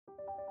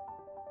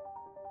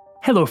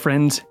Hello,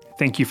 friends.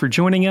 Thank you for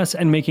joining us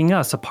and making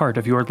us a part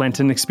of your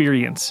Lenten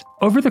experience.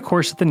 Over the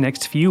course of the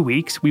next few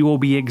weeks, we will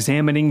be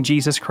examining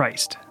Jesus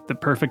Christ, the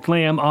perfect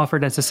Lamb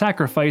offered as a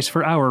sacrifice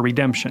for our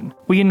redemption.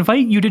 We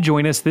invite you to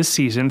join us this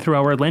season through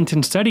our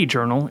Lenten study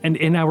journal and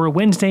in our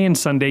Wednesday and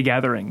Sunday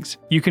gatherings.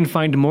 You can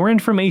find more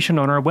information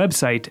on our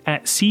website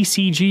at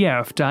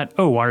ccgf.org.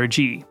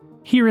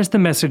 Here is the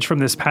message from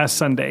this past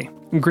Sunday.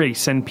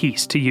 Grace and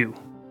peace to you.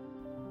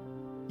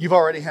 You've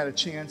already had a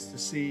chance to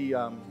see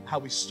how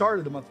we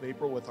started the month of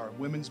April with our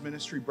women's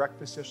ministry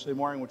breakfast yesterday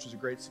morning, which was a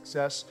great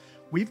success.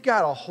 We've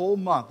got a whole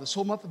month. This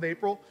whole month of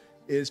April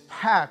is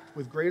packed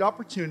with great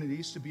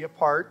opportunities to be a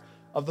part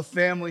of the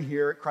family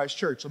here at Christ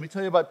Church. Let me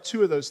tell you about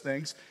two of those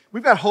things.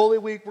 We've got Holy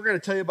Week. We're going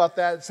to tell you about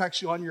that. It's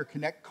actually on your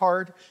Connect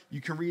card.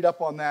 You can read up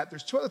on that.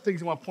 There's two other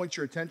things I want to point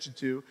your attention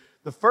to.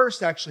 The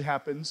first actually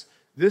happens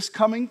this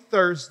coming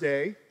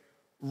Thursday,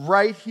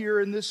 right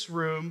here in this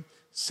room,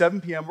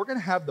 7 p.m. We're going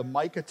to have the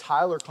Micah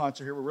Tyler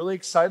concert here. We're really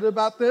excited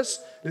about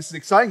this. This is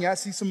exciting. Yeah, I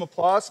see some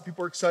applause.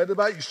 People are excited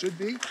about it. You should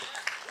be.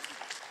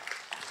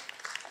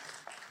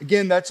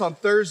 Again, that's on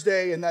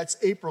Thursday, and that's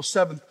April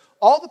 7th.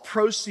 All the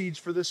proceeds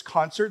for this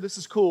concert, this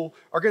is cool,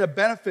 are going to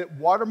benefit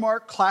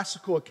Watermark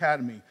Classical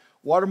Academy.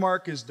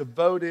 Watermark is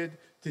devoted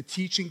to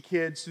teaching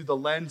kids through the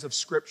lens of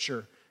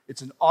Scripture.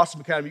 It's an awesome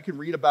academy. You can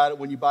read about it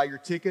when you buy your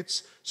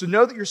tickets. So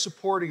know that you're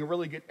supporting a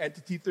really good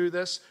entity through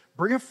this.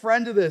 Bring a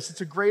friend to this.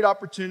 It's a great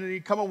opportunity.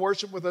 Come and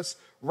worship with us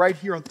right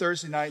here on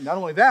Thursday night. Not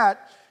only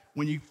that,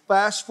 when you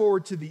fast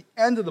forward to the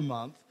end of the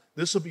month,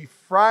 this will be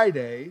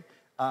Friday,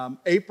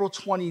 April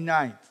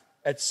 29th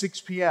at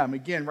 6 p.m.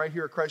 Again, right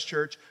here at Christ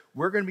Church,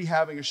 we're going to be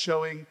having a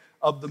showing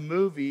of the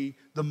movie,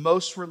 The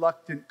Most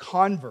Reluctant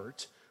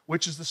Convert,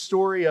 which is the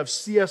story of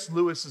C.S.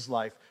 Lewis's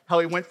life, how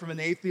he went from an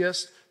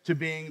atheist to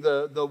being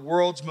the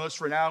world's most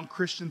renowned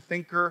Christian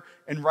thinker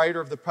and writer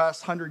of the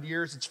past 100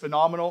 years. It's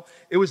phenomenal.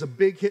 It was a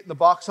big hit in the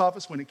box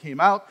office when it came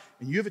out,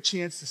 and you have a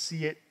chance to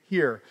see it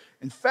here.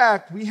 In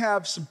fact, we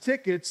have some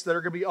tickets that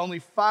are going to be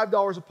only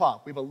 $5 a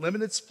pop. We have a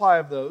limited supply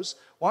of those.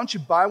 Why don't you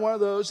buy one of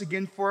those,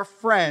 again, for a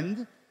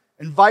friend,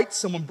 invite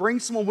someone, bring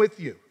someone with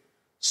you,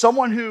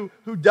 someone who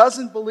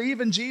doesn't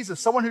believe in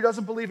Jesus, someone who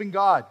doesn't believe in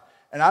God.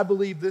 And I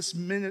believe this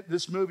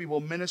movie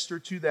will minister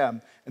to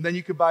them. And then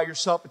you could buy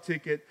yourself a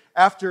ticket.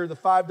 After the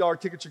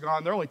 $5 tickets are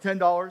gone, they're only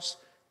 $10.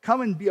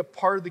 Come and be a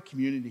part of the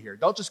community here.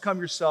 Don't just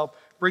come yourself.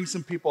 Bring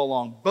some people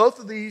along. Both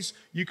of these,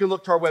 you can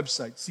look to our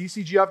website,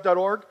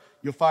 ccgf.org.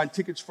 You'll find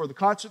tickets for the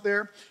concert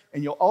there.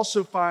 And you'll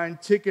also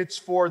find tickets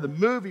for the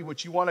movie,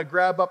 which you want to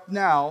grab up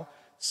now,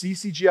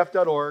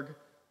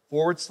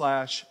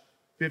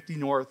 ccgf.org/50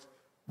 North,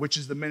 which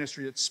is the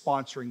ministry that's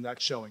sponsoring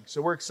that showing.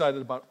 So we're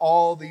excited about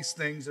all these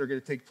things that are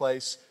going to take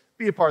place.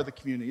 Be a part of the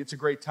community. It's a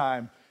great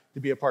time to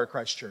be a part of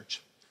Christ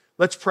Church.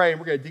 Let's pray, and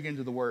we're going to dig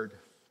into the Word.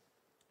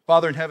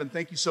 Father in heaven,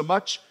 thank you so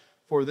much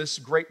for this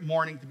great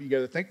morning to be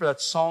together. Thank you for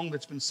that song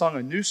that's been sung,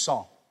 a new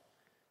song.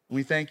 And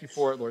we thank you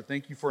for it, Lord.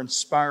 Thank you for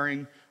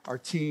inspiring our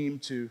team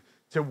to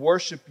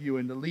worship you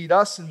and to lead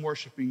us in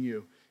worshiping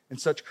you in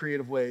such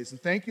creative ways.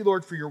 And thank you,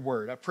 Lord, for your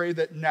Word. I pray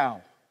that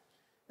now,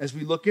 as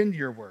we look into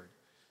your Word,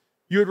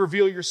 you would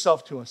reveal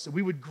yourself to us, that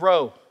we would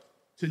grow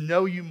to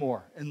know you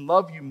more and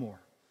love you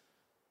more,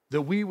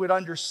 that we would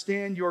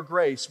understand your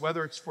grace,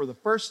 whether it's for the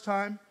first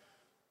time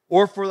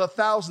or for the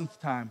 1,000th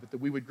time, but that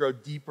we would grow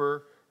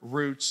deeper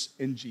roots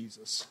in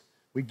Jesus.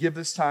 We give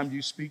this time to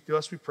you. Speak to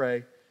us, we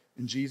pray.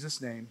 In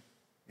Jesus' name,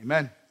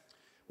 amen.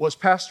 Well, as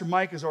Pastor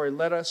Mike has already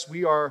led us,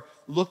 we are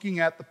looking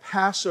at the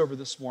Passover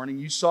this morning.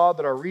 You saw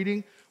that our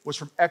reading was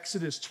from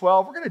Exodus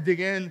 12. We're going to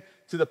dig in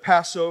to the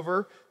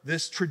Passover,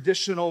 this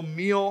traditional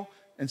meal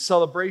and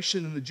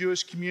celebration in the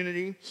Jewish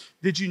community.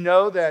 Did you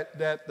know that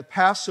the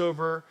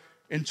Passover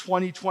in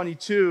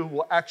 2022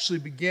 will actually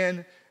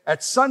begin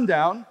at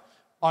sundown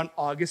on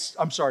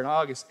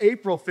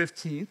April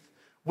 15th,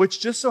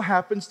 which just so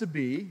happens to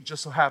be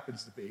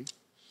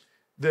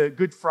the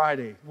Good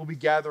Friday. We'll be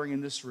gathering in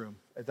this room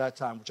at that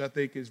time, which I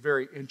think is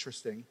very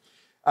interesting.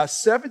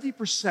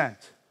 70%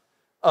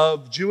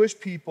 of Jewish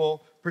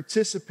people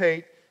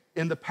participate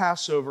in the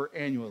Passover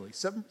annually.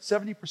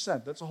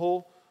 70%. That's a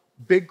whole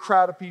big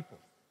crowd of people.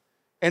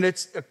 And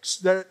it's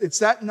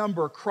that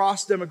number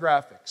across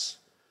demographics.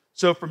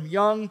 So from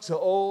young to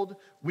old,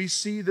 we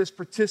see this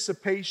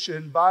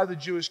participation by the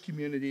Jewish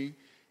community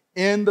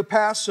in the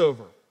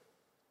Passover.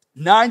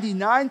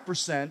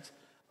 99%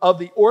 of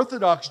the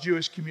Orthodox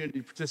Jewish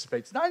community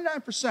participates.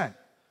 99%.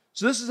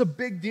 So this is a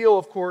big deal,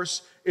 of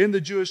course, in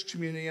the Jewish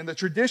community, and the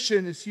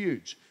tradition is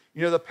huge.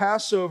 You know, the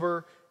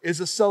Passover is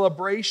a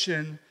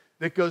celebration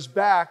that goes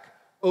back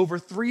over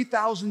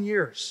 3,000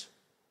 years.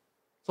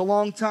 It's a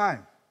long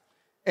time.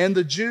 And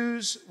the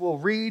Jews will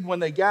read when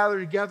they gather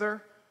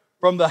together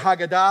from the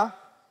Haggadah,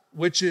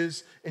 which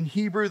is in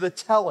Hebrew the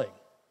telling.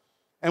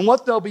 And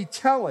what they'll be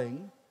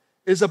telling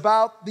is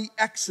about the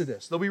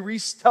Exodus. They'll be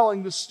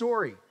retelling the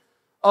story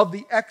of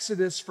the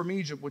Exodus from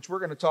Egypt, which we're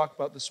going to talk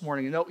about this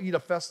morning. And they'll eat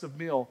a festive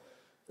meal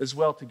as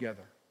well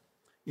together.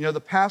 You know, the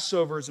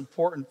Passover is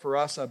important for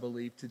us, I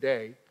believe,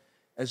 today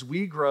as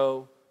we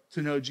grow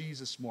to know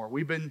Jesus more.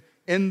 We've been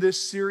in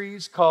this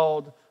series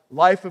called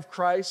Life of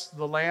Christ,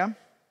 the Lamb,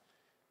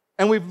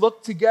 and we've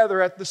looked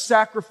together at the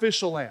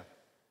sacrificial Lamb.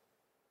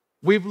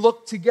 We've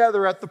looked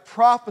together at the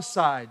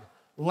prophesied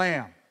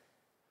Lamb.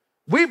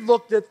 We've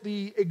looked at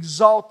the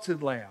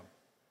exalted Lamb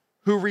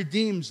who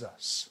redeems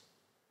us.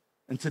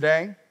 And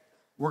today,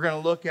 we're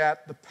going to look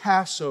at the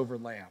Passover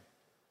Lamb.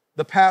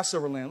 The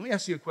Passover Lamb. Let me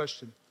ask you a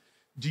question.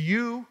 Do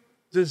you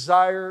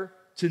desire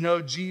to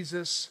know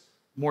Jesus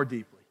more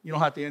deeply? You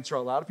don't have to answer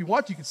out loud. If you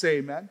want, you can say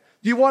amen.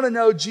 Do you want to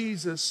know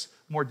Jesus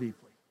more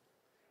deeply?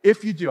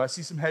 If you do, I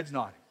see some heads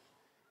nodding.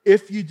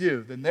 If you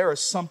do, then there is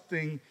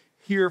something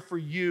here for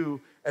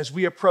you as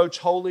we approach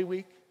Holy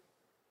Week,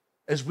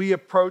 as we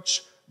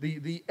approach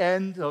the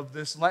end of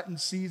this Lenten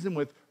season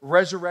with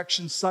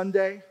Resurrection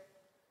Sunday,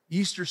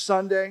 Easter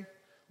Sunday.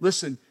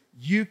 Listen,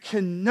 you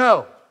can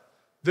know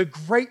the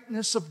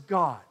greatness of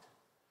God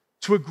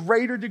to a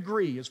greater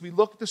degree as we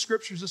look at the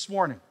scriptures this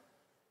morning.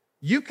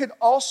 You can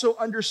also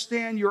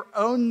understand your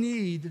own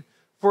need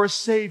for a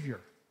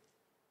Savior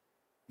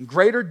in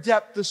greater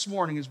depth this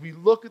morning as we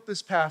look at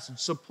this passage.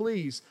 So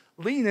please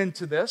lean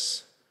into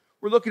this.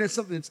 We're looking at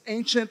something that's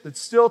ancient,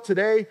 that's still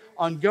today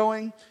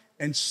ongoing,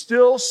 and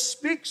still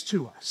speaks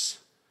to us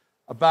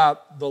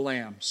about the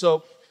Lamb.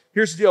 So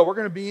here's the deal. We're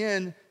going to be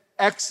in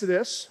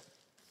Exodus,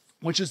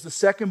 which is the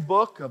second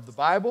book of the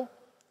Bible.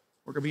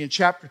 We're going to be in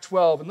chapter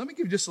 12. And let me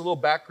give you just a little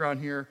background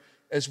here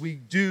as we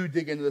do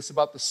dig into this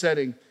about the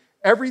setting.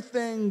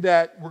 Everything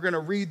that we're going to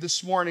read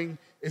this morning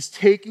is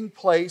taking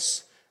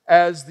place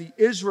as the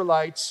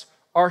Israelites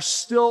are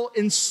still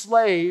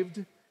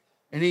enslaved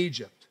in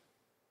Egypt.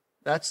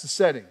 That's the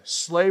setting.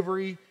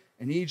 Slavery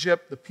in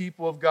Egypt, the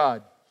people of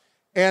God.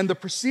 And the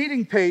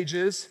preceding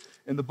pages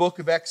in the book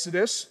of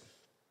Exodus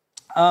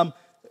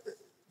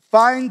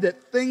find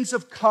that things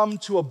have come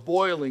to a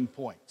boiling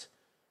point.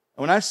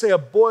 And when I say a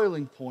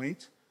boiling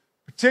point,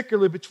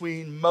 particularly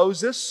between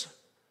Moses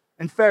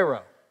and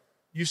Pharaoh.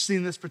 You've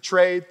seen this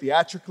portrayed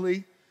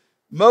theatrically.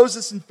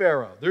 Moses and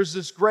Pharaoh. There's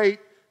this great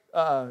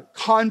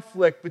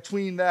conflict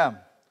between them,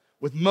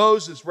 with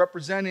Moses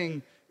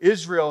representing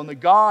Israel and the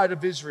God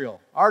of Israel,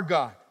 our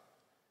God,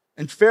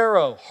 and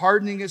Pharaoh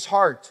hardening his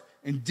heart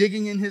and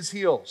digging in his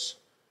heels.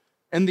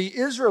 And the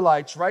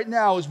Israelites right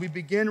now, as we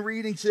begin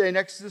reading today in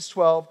Exodus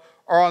 12,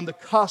 are on the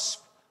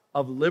cusp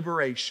of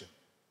liberation.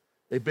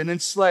 They've been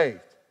enslaved,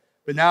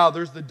 but now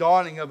there's the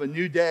dawning of a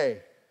new day.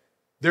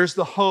 There's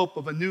the hope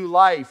of a new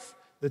life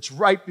that's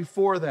right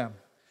before them.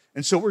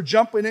 And so we're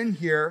jumping in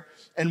here,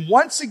 and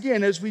once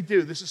again, as we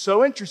do, this is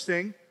so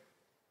interesting,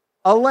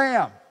 a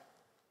lamb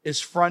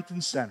is front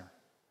and center.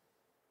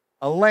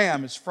 A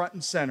lamb is front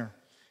and center.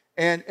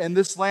 And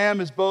this lamb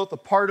is both a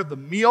part of the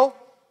meal,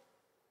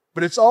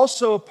 but it's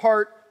also a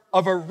part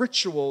of a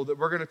ritual that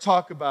we're going to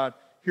talk about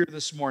here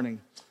this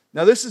morning.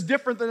 Now, this is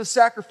different than a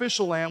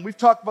sacrificial lamb. We've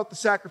talked about the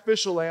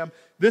sacrificial lamb.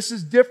 This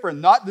is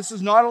different. This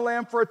is not a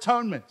lamb for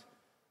atonement.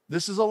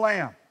 This is a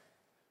lamb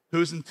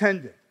who is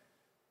intended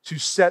to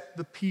set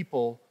the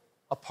people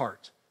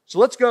apart. So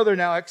let's go there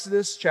now,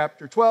 Exodus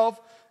chapter 12,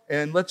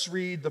 and let's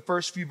read the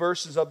first few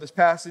verses of this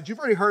passage. You've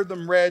already heard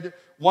them read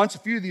once, a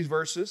few of these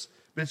verses,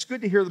 but it's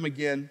good to hear them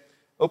again.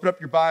 Open up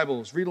your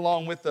Bibles, read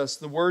along with us.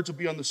 The words will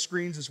be on the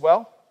screens as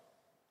well.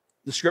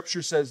 The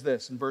scripture says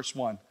this in verse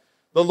 1.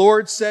 The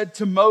Lord said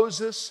to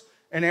Moses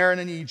and Aaron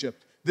in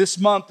Egypt, "This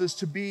month is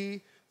to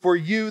be for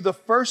you the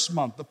first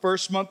month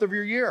of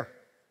your year.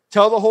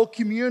 Tell the whole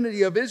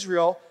community of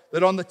Israel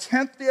that on the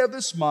 10th day of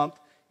this month,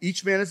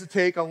 each man is to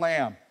take a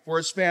lamb for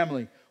his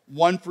family,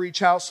 one for each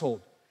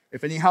household.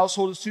 If any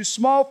household is too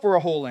small for a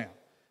whole lamb,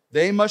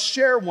 they must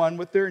share one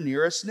with their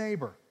nearest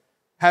neighbor,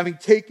 having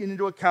taken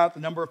into account the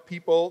number of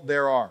people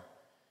there are.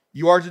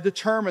 You are to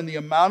determine the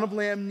amount of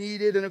lamb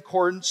needed in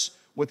accordance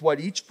with what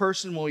each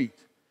person will eat.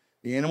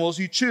 The animals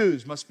you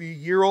choose must be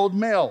year-old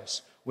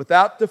males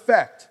without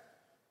defect,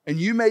 and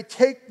you may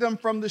take them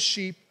from the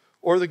sheep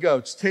or the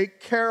goats.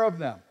 Take care of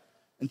them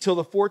until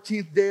the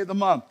 14th day of the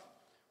month,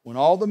 when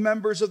all the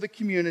members of the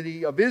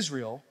community of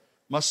Israel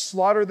must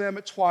slaughter them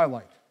at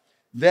twilight.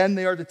 Then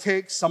they are to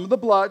take some of the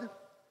blood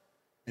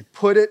and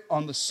put it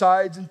on the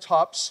sides and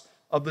tops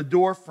of the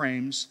door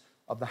frames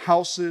of the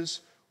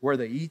houses where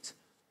they eat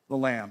the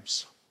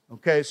lambs."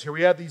 Okay, so here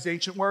we have these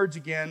ancient words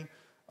again,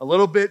 a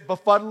little bit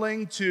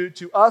befuddling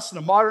to us and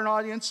a modern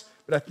audience,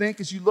 but I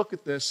think as you look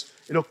at this,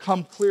 it'll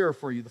come clearer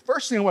for you. The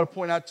first thing I want to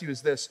point out to you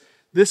is this.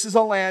 This is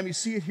a lamb. You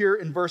see it here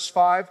in verse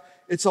 5.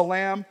 It's a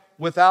lamb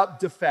without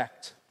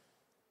defect.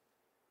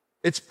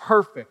 It's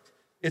perfect.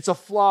 It's a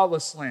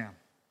flawless lamb.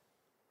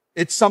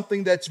 It's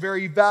something that's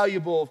very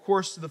valuable, of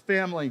course, to the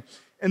family.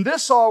 And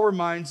this all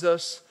reminds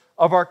us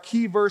of our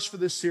key verse for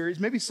this series.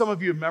 Maybe some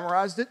of you have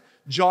memorized it,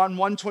 John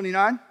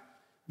 1:29.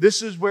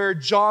 This is where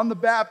John the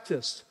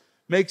Baptist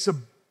makes a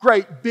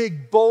great,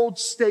 big, bold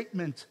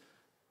statement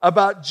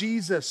about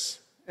Jesus.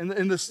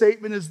 And the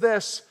statement is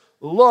this: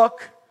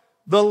 "Look,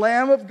 the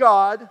Lamb of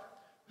God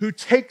who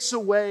takes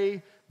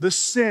away the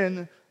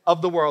sin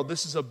of the world."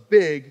 This is a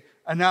big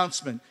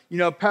announcement. You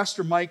know,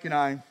 Pastor Mike and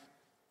I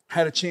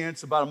had a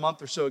chance about a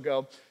month or so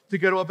ago to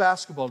go to a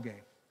basketball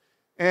game.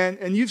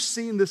 And you've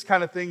seen this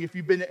kind of thing if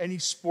you've been to any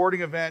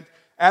sporting event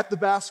at the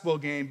basketball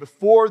game.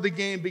 Before the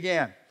game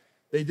began,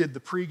 they did the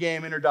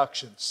pregame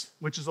introductions,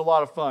 which is a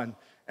lot of fun.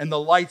 And the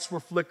lights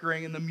were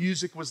flickering and the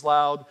music was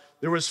loud.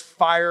 There was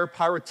fire,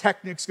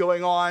 pyrotechnics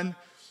going on.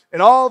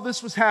 And all of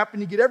this was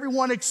happening to get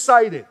everyone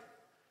excited.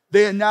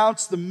 They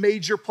announced the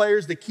major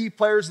players, the key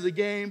players of the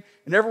game,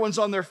 and everyone's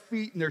on their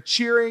feet and they're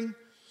cheering.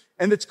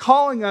 And it's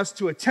calling us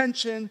to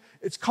attention.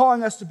 It's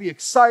calling us to be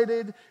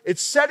excited.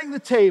 It's setting the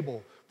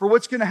table for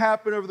what's going to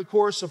happen over the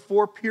course of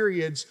 4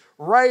 periods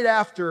right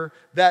after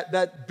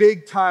that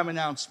big time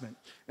announcement.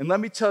 And let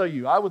me tell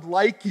you, I would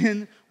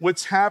liken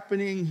what's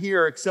happening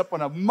here, except on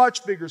a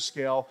much bigger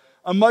scale,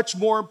 a much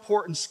more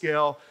important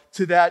scale,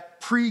 to that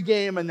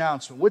pregame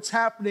announcement. What's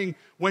happening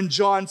when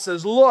John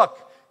says,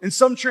 look, in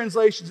some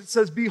translations it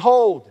says,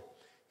 behold.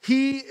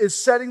 He is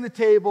setting the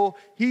table.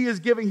 He is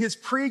giving his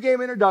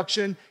pregame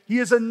introduction. He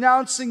is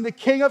announcing the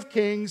King of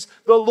Kings,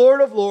 the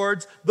Lord of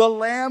Lords, the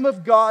Lamb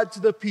of God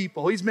to the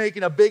people. He's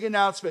making a big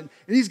announcement,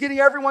 and he's getting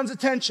everyone's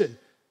attention.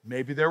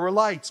 Maybe there were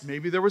lights.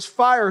 Maybe there was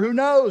fire. Who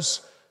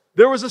knows?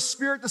 There was a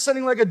spirit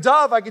descending like a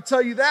dove, I could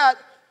tell you that.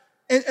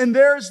 And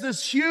there's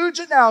this huge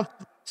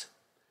announcement.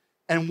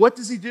 And what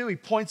does he do? He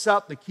points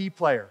out the key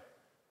player,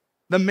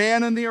 the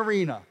man in the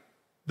arena.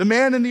 The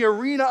man in the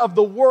arena of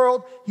the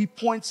world, he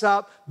points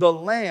out the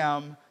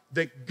Lamb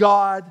that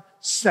God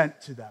sent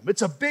to them.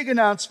 It's a big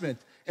announcement.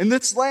 And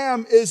this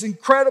Lamb is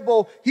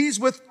incredible. He's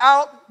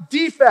without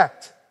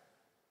defect.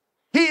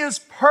 He is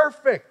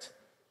perfect.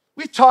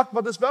 We've talked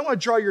about this, but I want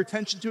to draw your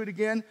attention to it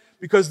again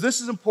because this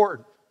is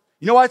important.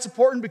 You know why it's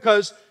important?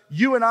 Because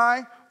you and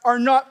I are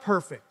not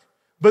perfect.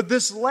 But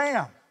this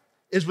Lamb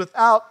is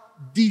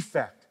without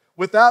defect,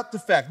 without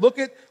defect. Look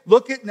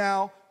at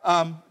now,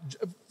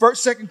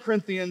 2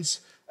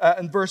 Corinthians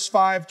in verse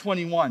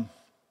 5:21.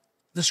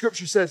 The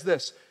scripture says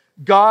this,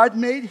 God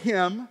made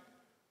him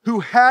who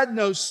had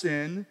no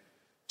sin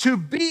to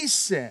be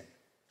sin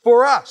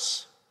for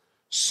us,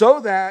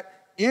 so that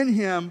in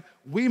him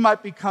we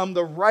might become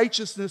the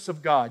righteousness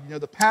of God. You know,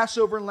 the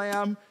Passover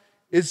lamb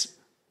is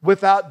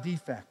without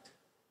defect.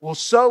 Well,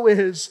 so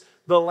is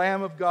the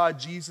Lamb of God,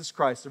 Jesus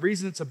Christ. The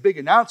reason it's a big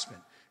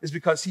announcement is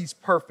because he's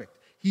perfect.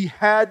 He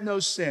had no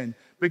sin,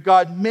 but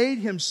God made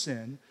him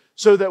sin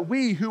so that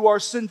we who are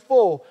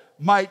sinful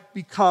might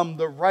become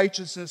the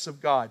righteousness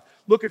of God.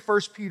 Look at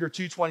 1 Peter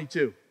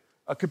 2:22,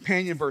 a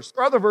companion verse.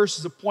 There are other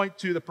verses that point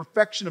to the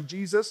perfection of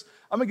Jesus.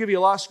 I'm going to give you a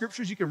lot of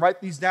scriptures. You can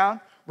write these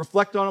down,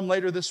 reflect on them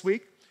later this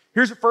week.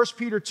 Here's what 1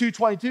 Peter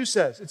 2:22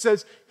 says. It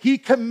says, he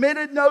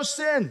committed no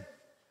sin,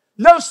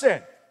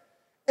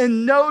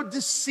 and no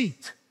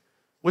deceit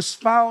was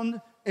found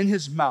in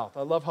his mouth.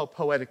 I love how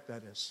poetic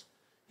that is.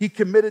 He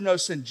committed no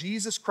sin.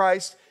 Jesus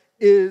Christ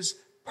is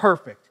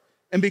perfect.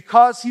 And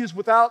because he is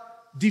without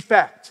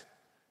defect,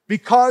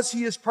 because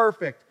he is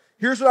perfect,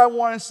 here's what I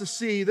want us to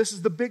see. This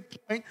is the big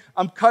point.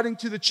 I'm cutting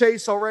to the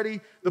chase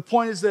already. The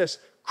point is this.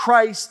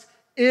 Christ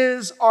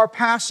is our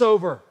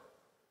Passover.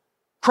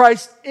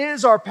 Christ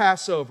is our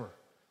Passover.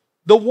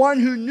 The one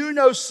who knew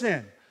no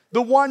sin.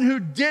 The one who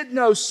did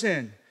no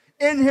sin.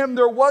 In him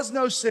there was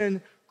no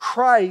sin.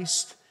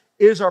 Christ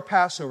is our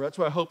Passover. That's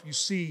what I hope you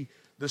see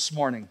this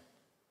morning.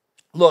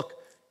 Look,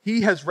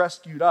 he has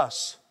rescued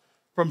us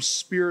from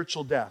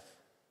spiritual death.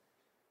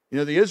 You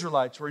know, the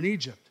Israelites were in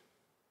Egypt,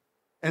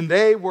 and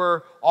they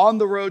were on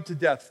the road to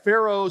death.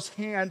 Pharaoh's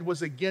hand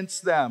was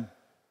against them.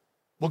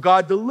 Well,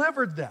 God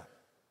delivered them.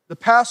 The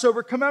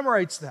Passover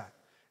commemorates that.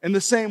 In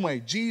the same way,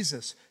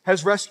 Jesus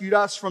has rescued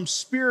us from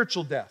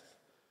spiritual death.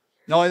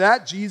 Not only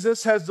that,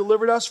 Jesus has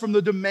delivered us from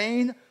the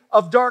domain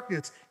of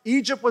darkness.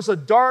 Egypt was a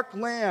dark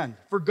land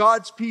for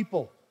God's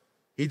people.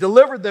 He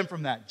delivered them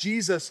from that.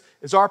 Jesus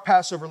is our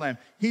Passover lamb.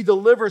 He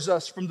delivers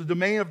us from the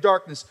domain of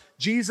darkness.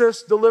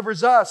 Jesus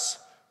delivers us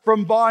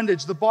from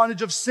bondage, the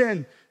bondage of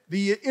sin.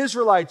 The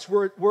Israelites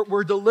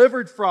were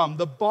delivered from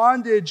the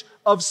bondage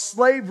of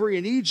slavery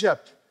in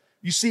Egypt.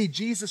 You see,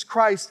 Jesus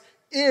Christ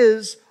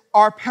is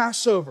our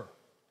Passover.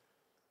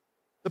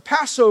 The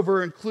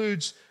Passover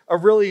includes a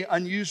really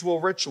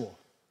unusual ritual.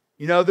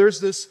 You know,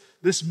 there's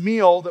this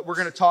meal that we're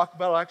going to talk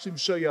about. I'll actually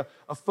show you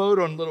a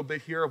photo in a little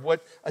bit here of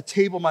what a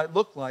table might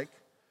look like.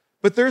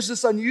 But there's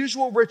this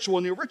unusual ritual,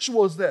 and the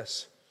ritual is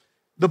this.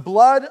 The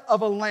blood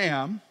of a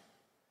lamb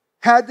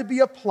had to be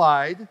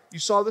applied, you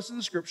saw this in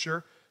the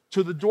scripture,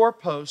 to the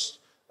doorpost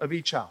of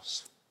each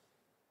house.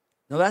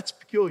 Now that's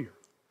peculiar.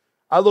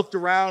 I looked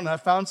around and I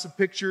found some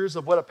pictures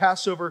of what a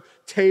Passover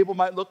table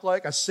might look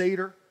like, a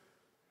Seder,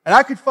 and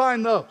I could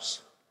find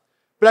those.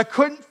 But I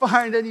couldn't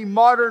find any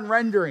modern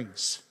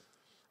renderings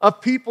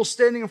of people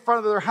standing in front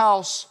of their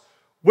house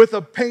with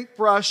a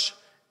paintbrush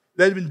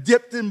that had been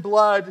dipped in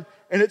blood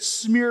and it's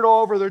smeared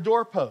all over their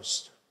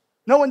doorpost.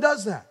 No one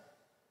does that.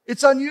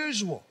 It's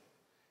unusual.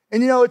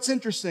 And you know, it's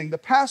interesting. The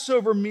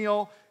Passover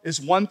meal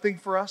is one thing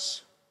for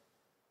us,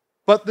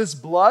 but this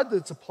blood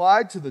that's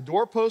applied to the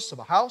doorposts of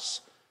a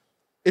house,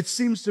 it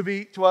seems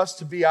to us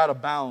to be out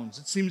of bounds.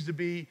 It seems to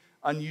be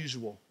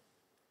unusual.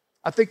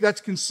 I think that's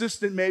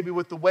consistent maybe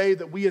with the way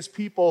that we as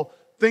people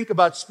think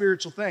about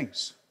spiritual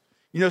things.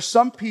 You know,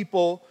 some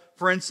people,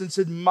 for instance,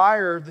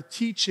 admire the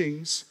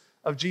teachings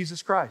of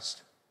Jesus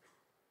Christ.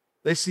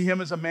 They see him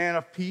as a man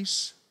of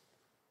peace.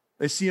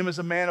 They see him as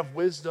a man of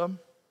wisdom.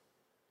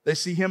 They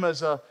see him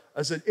as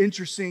an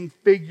interesting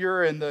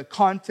figure in the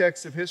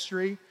context of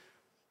history.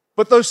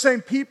 But those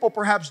same people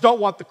perhaps don't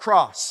want the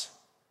cross.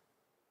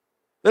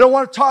 They don't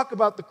want to talk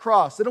about the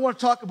cross. They don't want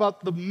to talk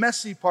about the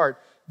messy part,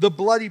 the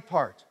bloody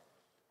part.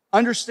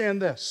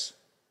 Understand this.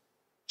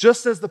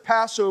 Just as the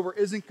Passover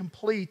isn't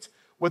complete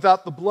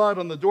without the blood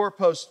on the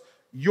doorpost,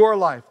 your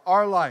life,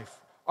 our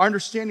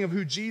understanding of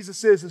who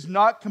Jesus is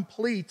not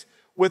complete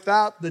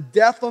without the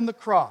death on the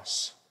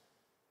cross,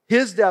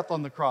 his death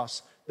on the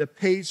cross that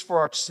pays for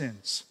our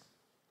sins.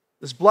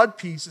 This blood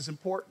piece is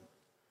important.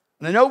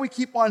 And I know we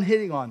keep on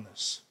hitting on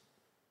this.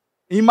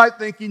 And you might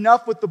think,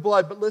 enough with the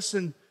blood, but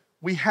listen,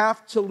 we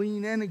have to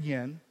lean in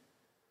again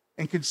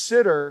and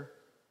consider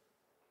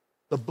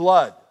the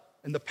blood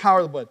and the power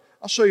of the blood.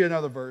 I'll show you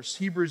another verse,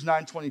 Hebrews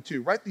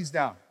 9:22. Write these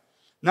down.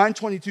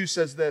 9:22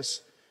 says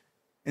this,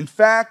 in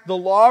fact, the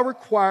law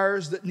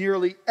requires that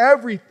nearly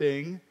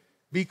everything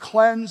be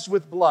cleansed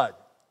with blood.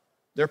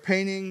 They're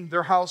painting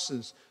their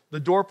houses, the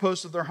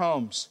doorposts of their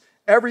homes.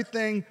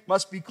 Everything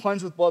must be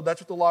cleansed with blood. That's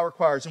what the law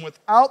requires. And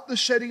without the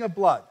shedding of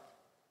blood,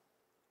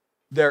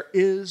 there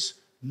is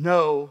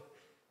no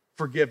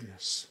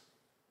forgiveness.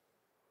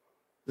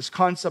 This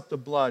concept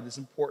of blood is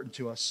important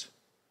to us.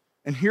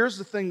 And here's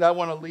the thing that I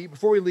want to leave.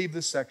 Before we leave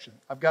this section,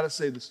 I've got to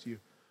say this to you.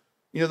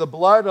 You know, the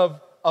blood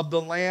of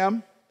the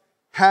lamb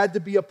had to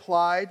be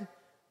applied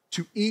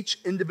to each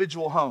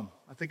individual home.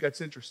 I think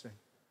that's interesting.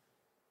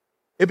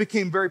 It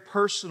became very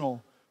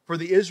personal for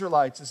the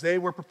Israelites as they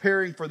were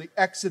preparing for the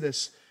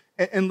Exodus.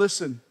 And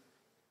listen,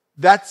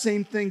 that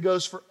same thing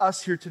goes for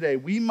us here today.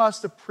 We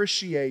must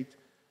appreciate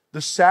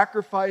the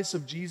sacrifice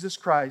of Jesus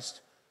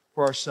Christ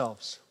for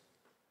ourselves.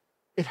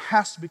 It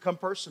has to become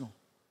personal.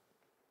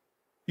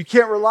 You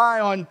can't rely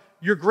on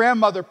your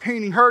grandmother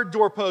painting her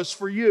doorposts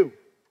for you.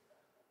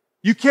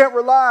 You can't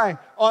rely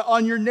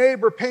on your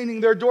neighbor painting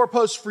their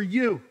doorposts for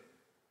you.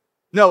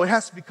 No, it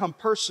has to become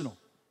personal.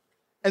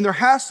 And there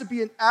has to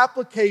be an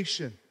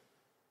application,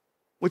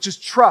 which is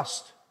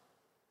trust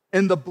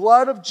in the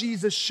blood of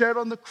Jesus shed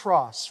on the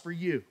cross for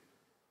you.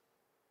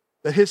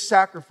 That his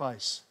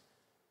sacrifice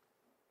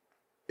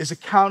is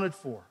accounted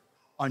for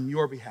on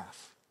your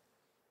behalf.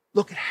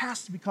 Look, it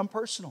has to become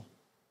personal.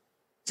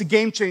 It's a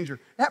game changer.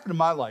 It happened in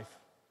my life.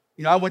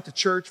 You know, I went to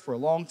church for a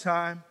long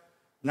time,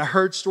 and I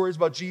heard stories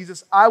about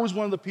Jesus. I was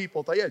one of the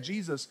people who thought, yeah,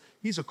 Jesus,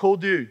 he's a cool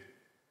dude.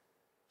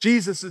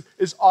 Jesus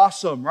is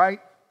awesome, right?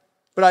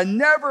 But I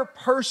never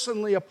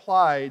personally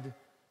applied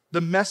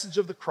the message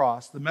of the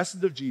cross, the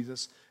message of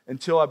Jesus,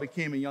 until I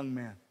became a young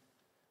man.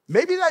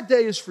 Maybe that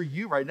day is for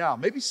you right now.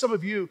 Maybe some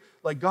of you,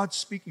 like God's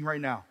speaking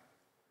right now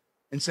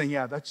and saying,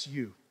 yeah, that's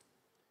you.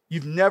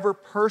 You've never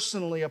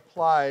personally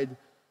applied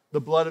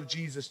the blood of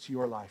Jesus to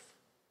your life.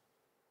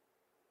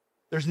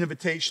 There's an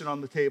invitation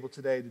on the table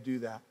today to do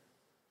that.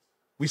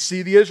 We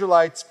see the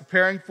Israelites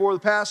preparing for the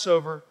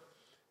Passover,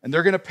 and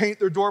they're going to paint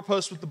their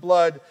doorposts with the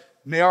blood.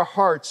 May our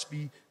hearts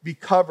be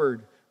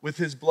covered with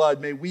his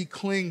blood. May we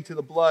cling to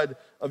the blood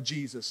of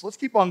Jesus. Let's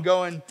keep on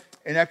going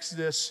in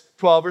Exodus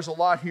 12. There's a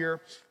lot here.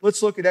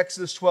 Let's look at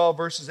Exodus 12,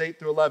 verses 8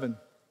 through 11.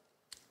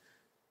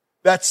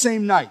 That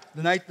same night,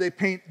 the night they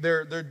paint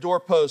their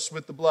doorposts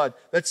with the blood,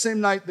 that same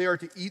night they are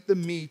to eat the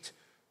meat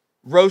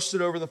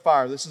roasted over the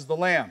fire. This is the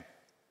lamb,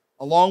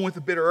 along with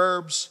the bitter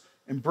herbs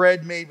and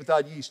bread made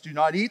without yeast. Do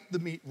not eat the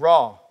meat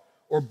raw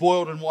or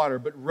boiled in water,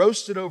 but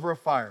roasted over a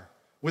fire.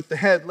 With the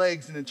head,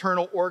 legs, and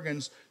internal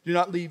organs, do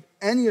not leave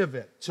any of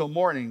it till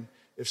morning.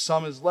 If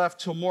some is left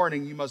till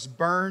morning, you must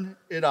burn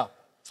it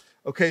up.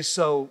 Okay,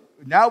 so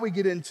now we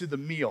get into the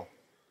meal.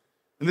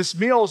 And this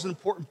meal is an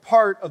important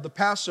part of the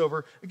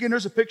Passover. Again,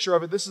 there's a picture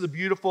of it. This is a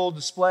beautiful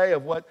display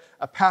of what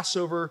a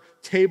Passover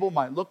table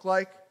might look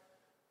like.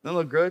 Doesn't it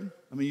look good?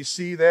 I mean, you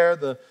see there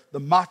the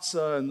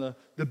matzah and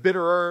the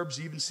bitter herbs.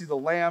 You even see the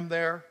lamb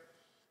there.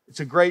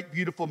 It's a great,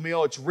 beautiful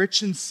meal. It's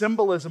rich in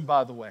symbolism,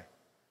 by the way.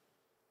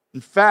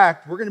 In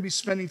fact, we're going to be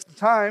spending some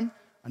time,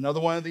 another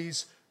one of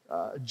these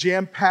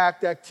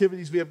jam-packed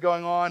activities we have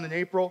going on in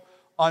April,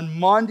 on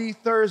Maundy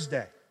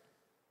Thursday.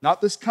 Not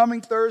this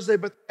coming Thursday,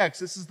 but next.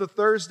 This is the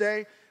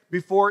Thursday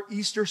before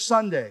Easter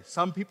Sunday.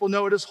 Some people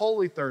know it as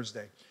Holy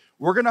Thursday.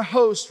 We're going to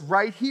host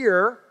right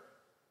here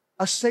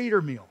a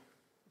Seder meal.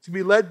 It's going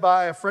to be led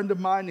by a friend of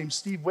mine named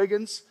Steve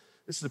Wiggins.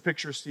 This is a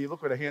picture of Steve.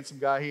 Look what a handsome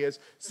guy he is.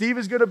 Steve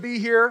is going to be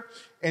here,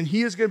 and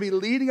he is going to be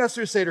leading us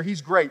through Seder.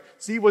 He's great.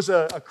 Steve was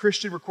a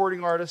Christian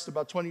recording artist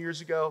about 20 years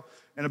ago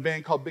in a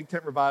band called Big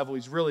Tent Revival.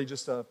 He's really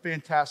just a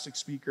fantastic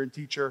speaker and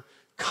teacher.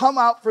 Come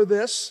out for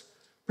this.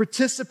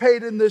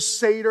 Participate in this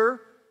Seder,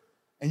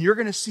 and you're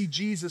going to see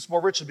Jesus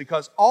more richly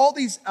because all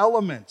these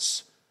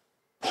elements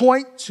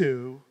point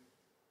to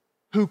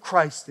who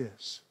Christ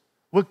is,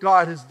 what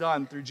God has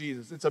done through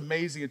Jesus. It's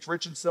amazing. It's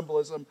rich in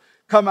symbolism.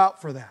 Come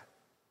out for that.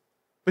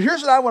 But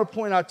here's what I want to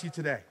point out to you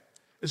today.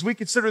 As we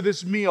consider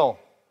this meal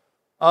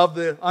of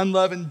the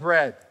unleavened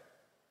bread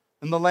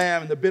and the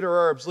lamb and the bitter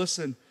herbs,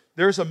 listen,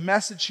 there's a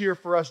message here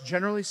for us,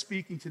 generally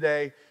speaking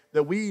today,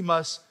 that we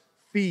must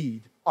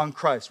feed on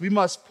Christ. We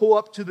must pull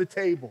up to the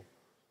table,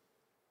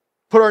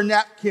 put our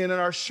napkin in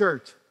our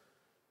shirt,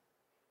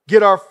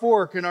 get our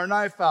fork and our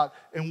knife out,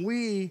 and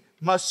we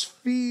must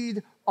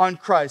feed on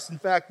Christ. In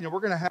fact, we're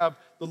going to have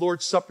the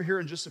Lord's Supper here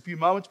in just a few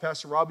moments.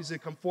 Pastor Robbie's going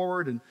to come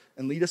forward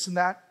and lead us in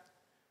that.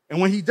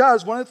 And when he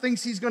does, one of the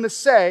things he's going to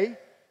say,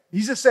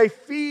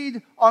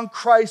 feed on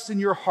Christ in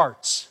your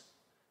hearts.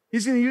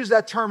 He's going to use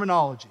that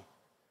terminology.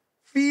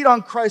 Feed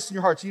on Christ in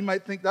your hearts. You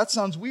might think, that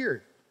sounds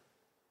weird.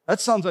 That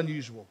sounds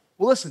unusual.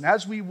 Well, listen,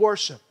 as we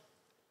worship,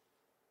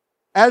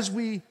 as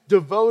we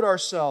devote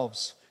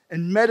ourselves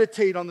and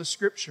meditate on the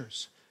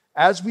Scriptures,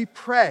 as we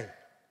pray,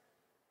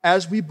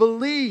 as we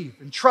believe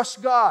and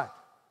trust God,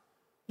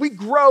 we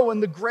grow in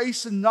the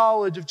grace and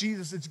knowledge of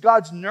Jesus. It's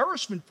God's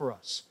nourishment for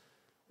us.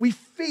 We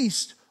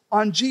feast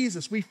on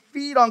Jesus. We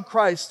feed on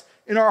Christ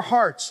in our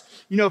hearts.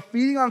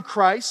 Feeding on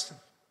Christ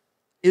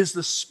is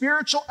the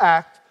spiritual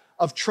act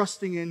of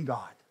trusting in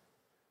God,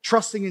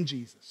 trusting in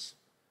Jesus.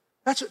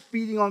 That's what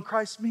feeding on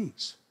Christ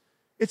means.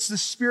 It's the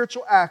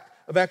spiritual act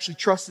of actually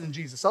trusting in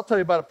Jesus. I'll tell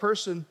you about a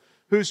person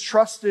who's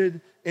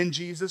trusted in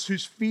Jesus,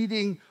 who's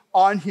feeding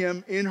on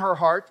him in her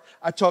heart.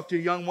 I talked to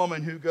a young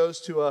woman who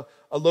goes to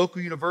a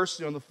local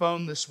university on the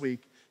phone this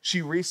week.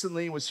 She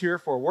recently was here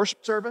for a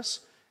worship service,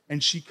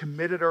 and she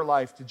committed her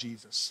life to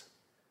Jesus.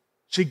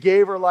 She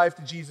gave her life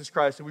to Jesus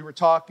Christ, and we were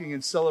talking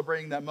and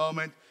celebrating that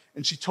moment,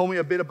 and she told me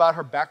a bit about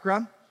her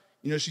background.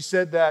 She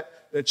said that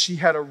she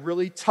had a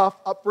really tough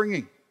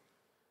upbringing,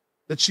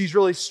 that she's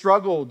really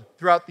struggled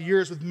throughout the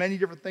years with many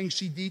different things.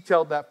 She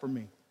detailed that for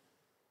me.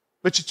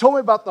 But she told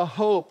me about the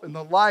hope and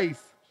the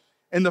life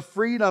and the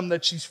freedom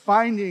that she's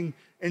finding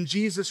in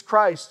Jesus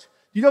Christ.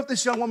 Do you know what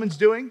this young woman's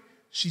doing?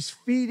 She's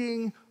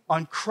feeding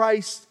on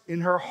Christ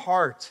in her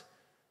heart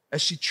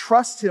as she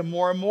trusts him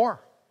more and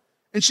more.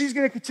 And she's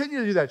going to continue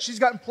to do that. She's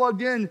gotten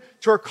plugged in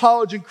to her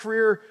college and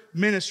career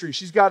ministry.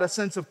 She's got a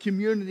sense of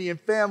community and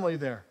family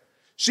there.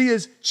 She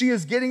is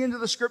getting into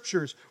the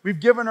Scriptures. We've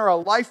given her a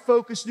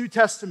life-focused New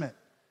Testament.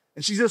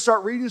 And she's going to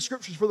start reading the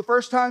Scriptures for the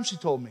first time, she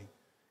told me,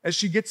 as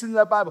she gets into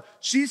that Bible.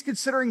 She's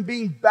considering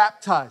being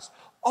baptized.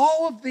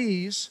 All of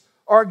these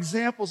are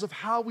examples of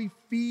how we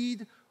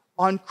feed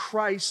on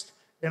Christ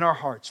in our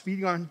hearts.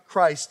 Feeding on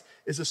Christ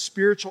is a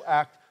spiritual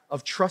act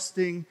of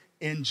trusting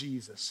in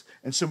Jesus.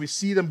 And so we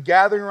see them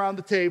gathering around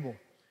the table.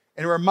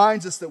 And it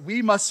reminds us that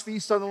we must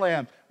feast on the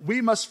Lamb.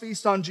 We must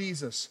feast on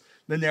Jesus.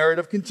 The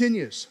narrative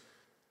continues.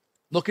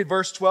 Look at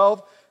verse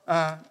 12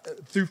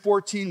 through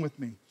 14 with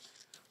me.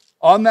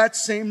 On that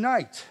same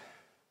night,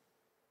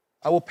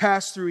 I will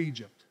pass through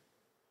Egypt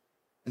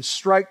and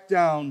strike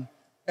down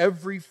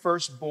every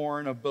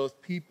firstborn of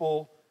both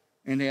people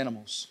and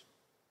animals.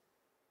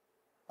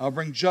 I'll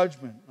bring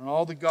judgment on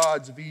all the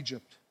gods of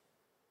Egypt.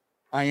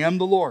 I am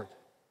the Lord.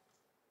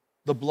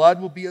 The blood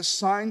will be a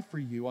sign for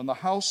you on the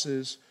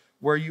houses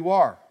where you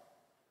are.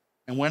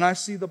 And when I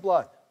see the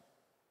blood,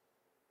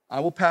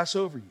 I will pass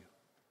over you.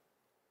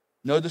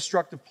 No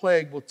destructive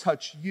plague will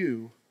touch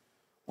you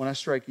when I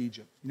strike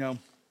Egypt.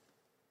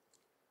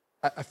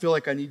 I feel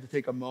like I need to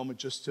take a moment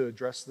just to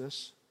address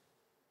this,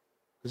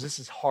 because this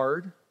is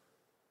hard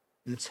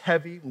and it's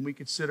heavy when we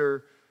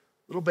consider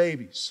little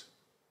babies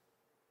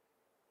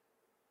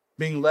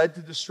being led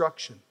to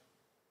destruction.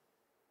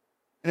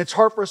 And it's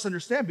hard for us to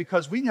understand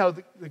because we know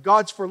that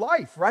God's for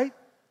life, right?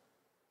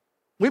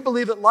 We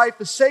believe that life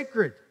is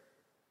sacred.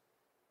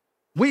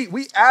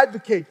 We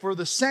advocate for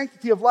the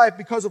sanctity of life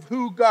because of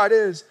who God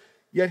is.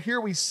 Yet here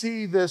we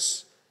see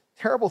this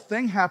terrible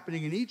thing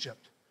happening in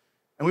Egypt.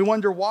 And we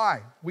wonder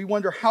why. We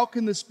wonder, how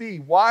can this be?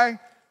 Why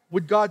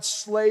would God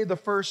slay the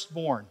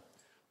firstborn?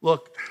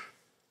 Look,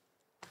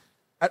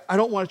 I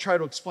don't want to try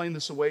to explain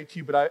this away to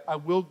you, but I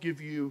will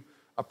give you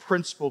a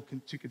principle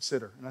to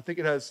consider. And I think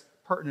it has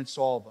pertinence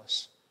to all of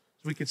us.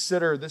 As we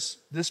consider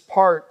this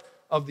part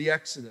of the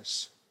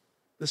Exodus,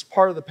 this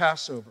part of the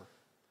Passover.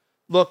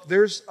 Look,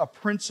 there's a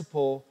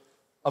principle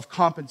of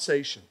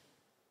compensation.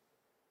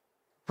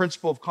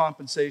 Principle of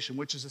compensation,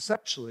 which is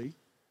essentially,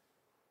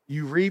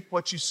 you reap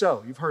what you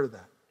sow. You've heard of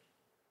that.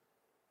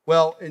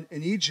 Well,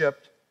 in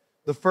Egypt,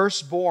 the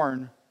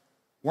firstborn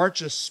weren't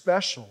just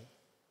special.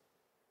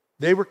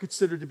 They were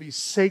considered to be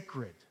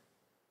sacred.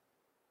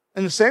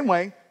 In the same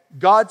way,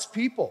 God's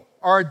people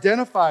are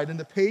identified in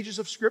the pages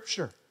of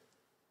Scripture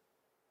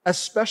as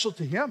special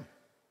to Him.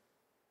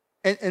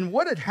 And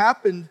what had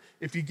happened,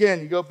 if you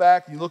go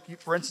back and you look,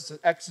 for instance,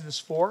 at Exodus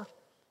 4,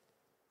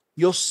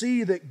 you'll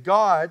see that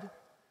God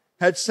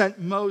had sent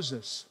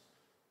Moses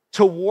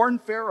to warn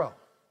Pharaoh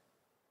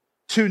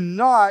to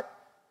not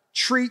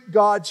treat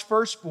God's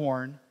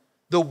firstborn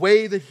the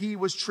way that he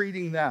was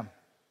treating them.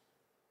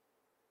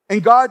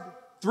 And God,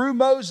 through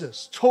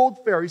Moses,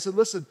 told Pharaoh, he said,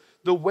 listen,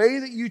 the way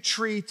that you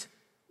treat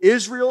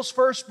Israel's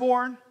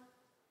firstborn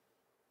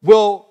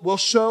will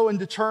show and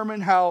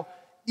determine how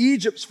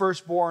Egypt's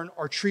firstborn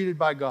are treated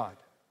by God.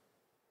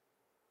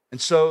 And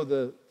so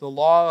the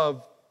law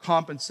of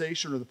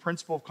compensation, or the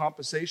principle of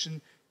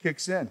compensation,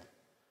 kicks in.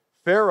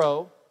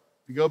 Pharaoh,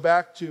 if you go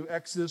back to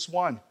Exodus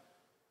 1,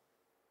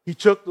 he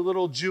took the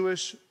little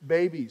Jewish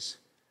babies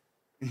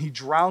and he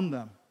drowned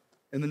them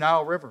in the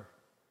Nile River.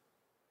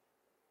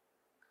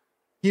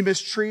 He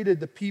mistreated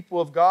the people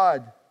of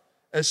God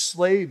as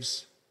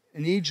slaves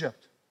in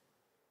Egypt.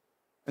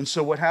 And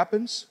so what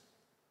happens?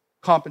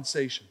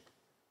 Compensation.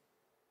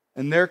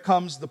 And there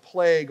comes the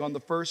plague on the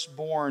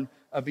firstborn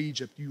of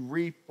Egypt. You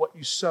reap what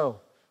you sow.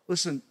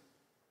 Listen,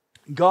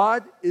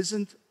 God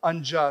isn't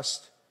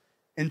unjust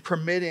in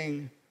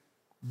permitting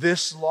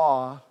this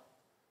law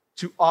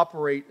to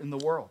operate in the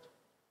world.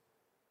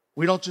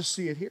 We don't just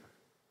see it here.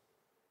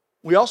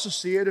 We also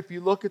see it if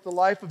you look at the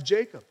life of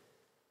Jacob.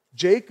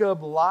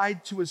 Jacob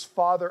lied to his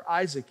father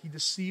Isaac. He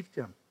deceived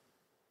him.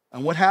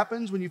 And what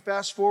happens when you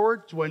fast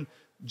forward to when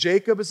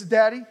Jacob is a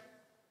daddy?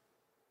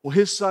 Well,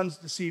 his sons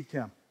deceived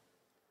him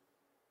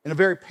in a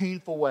very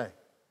painful way.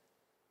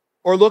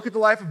 Or look at the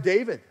life of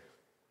David,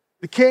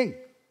 the king.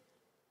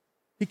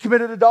 He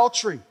committed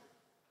adultery,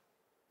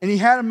 and he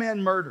had a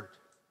man murdered.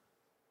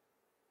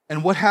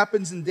 And what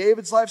happens in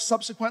David's life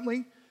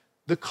subsequently?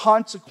 The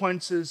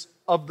consequences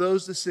of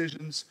those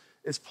decisions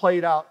is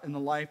played out in the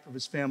life of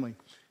his family.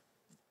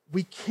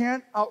 We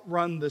can't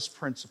outrun this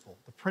principle,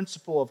 the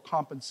principle of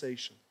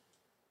compensation,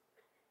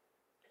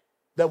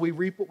 that we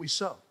reap what we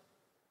sow,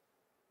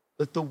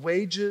 that the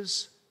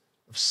wages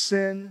of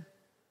sin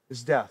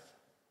is death.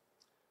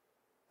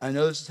 I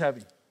know this is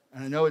heavy,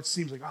 and I know it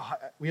seems like,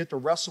 we have to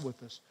wrestle with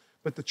this,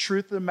 but the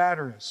truth of the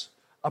matter is,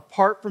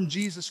 apart from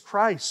Jesus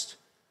Christ,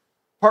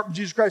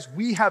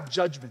 we have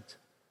judgment.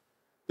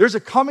 There's a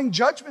coming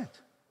judgment,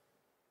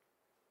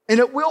 and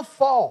it will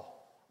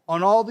fall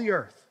on all the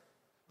earth.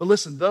 But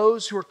listen,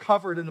 those who are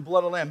covered in the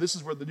blood of the Lamb, this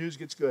is where the news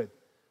gets good.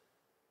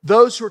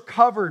 Those who are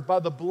covered by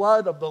the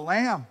blood of the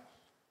Lamb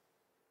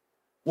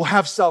will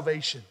have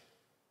salvation,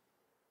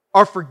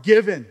 are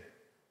forgiven,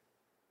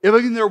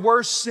 even their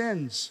worst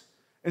sins.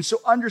 And so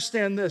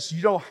understand this,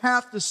 you don't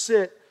have to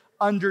sit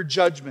under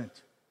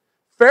judgment.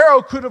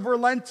 Pharaoh could have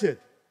relented.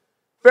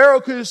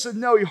 Pharaoh could have said,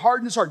 no, he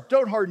hardened his heart.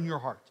 Don't harden your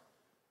heart.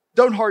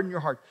 Don't harden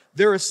your heart.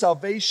 There is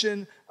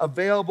salvation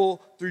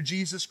available through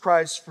Jesus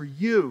Christ for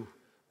you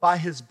by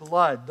his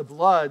blood, the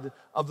blood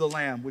of the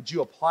Lamb. Would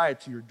you apply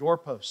it to your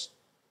doorpost?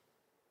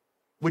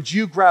 Would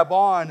you grab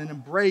on and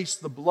embrace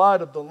the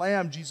blood of the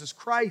Lamb, Jesus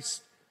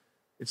Christ?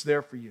 It's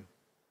there for you.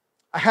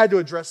 I had to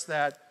address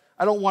that.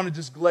 I don't want to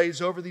just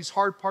glaze over these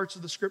hard parts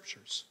of the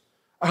Scriptures.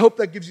 I hope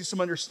that gives you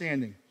some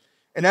understanding.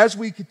 And as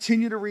we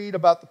continue to read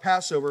about the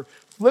Passover,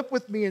 flip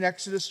with me in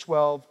Exodus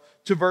 12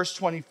 to verse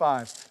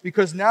 25.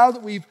 Because now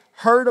that we've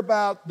heard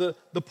about the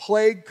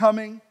plague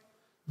coming,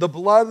 the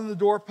blood on the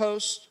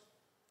doorpost,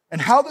 and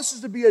how this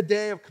is to be a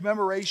day of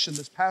commemoration,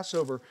 this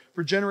Passover,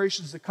 for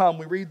generations to come,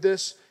 we read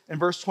this in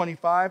verse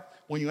 25.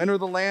 When you enter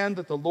the land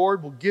that the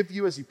Lord will give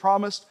you as he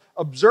promised,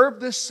 observe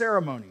this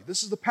ceremony.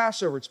 This is the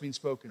Passover it's being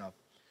spoken of.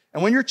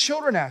 And when your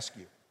children ask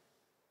you,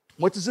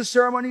 what does this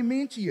ceremony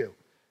mean to you?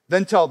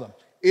 Then tell them,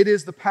 it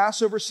is the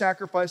Passover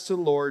sacrifice to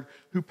the Lord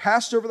who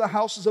passed over the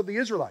houses of the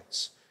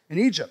Israelites in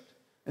Egypt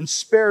and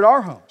spared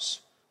our homes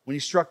when he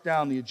struck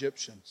down the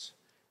Egyptians.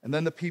 And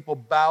then the people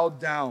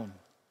bowed down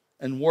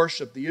and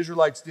worshiped. The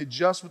Israelites did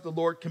just what the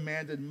Lord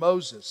commanded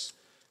Moses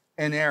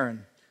and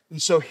Aaron.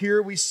 And so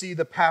here we see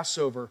the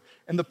Passover.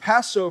 And the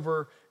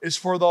Passover is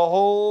for the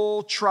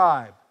whole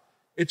tribe.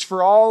 It's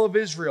for all of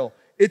Israel.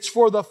 It's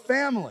for the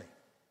family.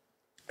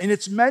 And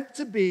it's meant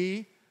to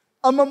be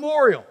a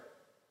memorial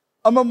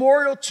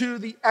to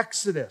the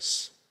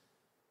Exodus,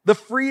 the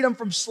freedom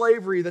from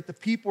slavery that the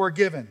people are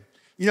given.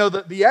 You know,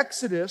 the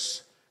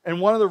Exodus,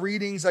 and one of the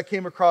readings I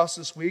came across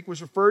this week,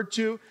 was referred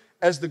to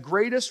as the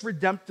greatest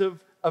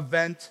redemptive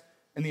event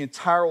in the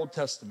entire Old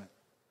Testament.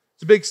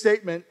 It's a big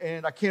statement,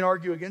 and I can't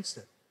argue against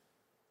it.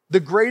 The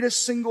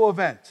greatest single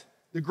event,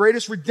 the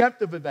greatest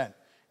redemptive event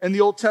in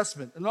the Old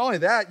Testament. And not only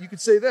that, you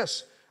could say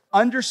this,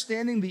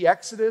 understanding the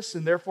Exodus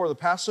and therefore the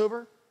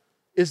Passover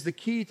is the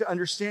key to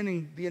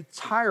understanding the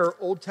entire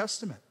Old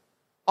Testament.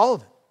 All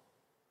of it.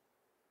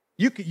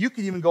 You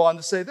could even go on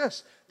to say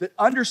this, that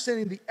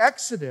understanding the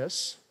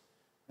Exodus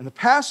and the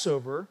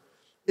Passover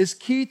is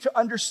key to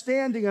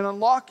understanding and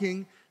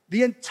unlocking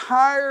the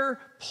entire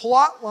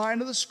plot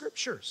line of the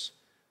Scriptures.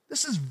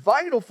 This is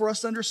vital for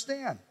us to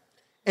understand.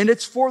 And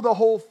it's for the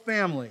whole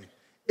family.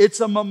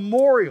 It's a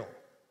memorial.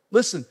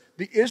 Listen,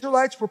 the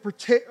Israelites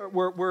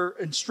were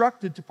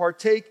instructed to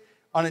partake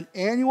on an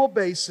annual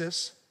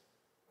basis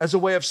as a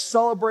way of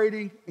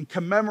celebrating and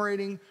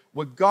commemorating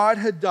what God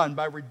had done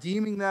by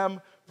redeeming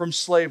them from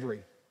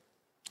slavery.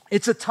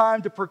 It's a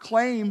time to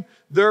proclaim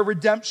their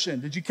redemption.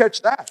 Did you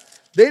catch that?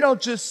 They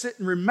don't just sit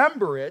and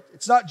remember it.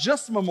 It's not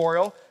just a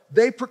memorial.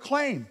 They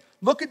proclaim.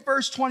 Look at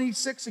verse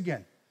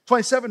 27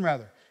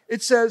 rather.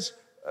 It says,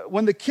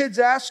 when the kids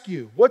ask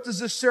you, what does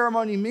this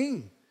ceremony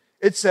mean?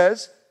 It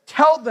says,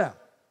 tell them.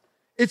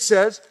 It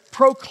says,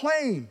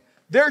 proclaim.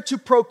 They're to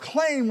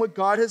proclaim what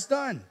God has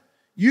done.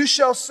 You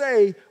shall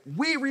say,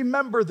 we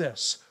remember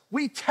this.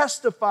 We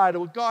testify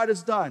to what God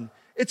has done.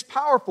 It's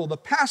powerful. The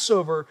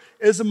Passover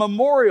is a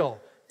memorial.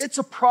 It's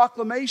a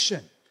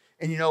proclamation.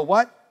 And you know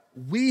what?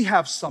 We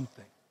have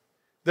something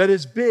that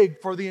is big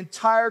for the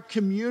entire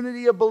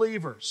community of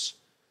believers.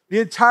 the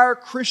entire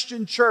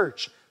Christian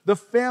church, the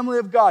family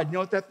of God. You know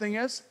what that thing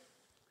is?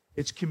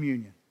 It's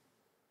communion.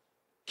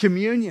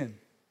 Communion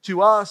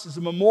to us is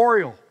a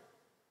memorial.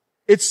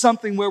 It's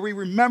something where we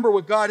remember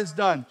what God has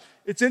done.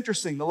 It's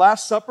interesting. The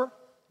Last Supper,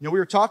 we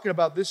were talking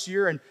about this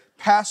year and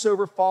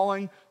Passover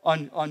falling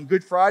on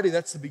Good Friday.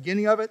 That's the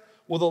beginning of it.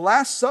 Well, the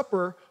Last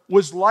Supper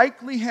was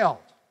likely held,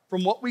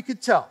 from what we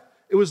could tell,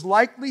 it was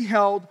likely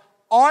held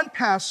on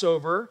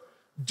Passover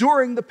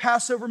during the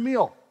Passover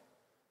meal,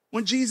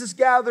 when Jesus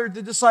gathered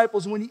the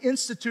disciples and when he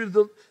instituted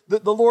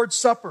the Lord's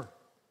Supper,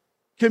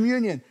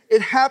 communion.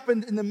 It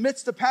happened in the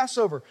midst of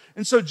Passover.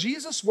 And so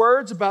Jesus'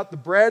 words about the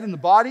bread and the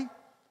body,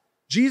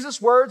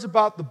 Jesus' words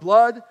about the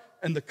blood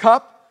and the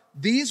cup,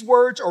 these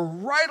words are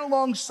right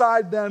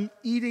alongside them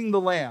eating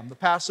the lamb, the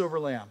Passover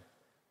lamb.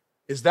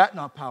 Is that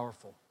not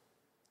powerful?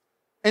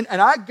 And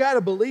I got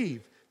to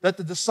believe that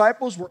the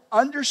disciples were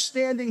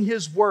understanding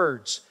his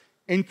words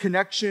in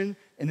connection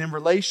and in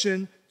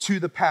relation to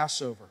the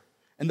Passover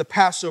and the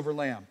Passover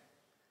lamb.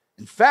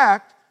 In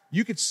fact,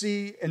 you could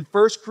see in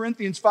 1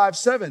 Corinthians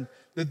 5:7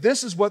 that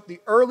this is what the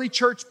early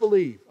church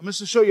believed. I'm just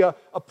going to show you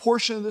a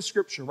portion of the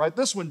scripture. Write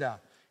this one down.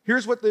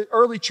 Here's what the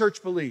early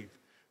church believed.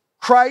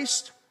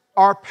 Christ,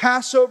 our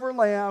Passover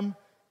lamb,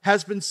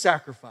 has been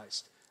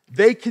sacrificed.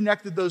 They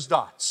connected those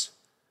dots.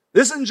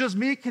 This isn't just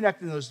me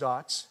connecting those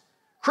dots.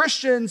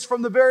 Christians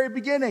from the very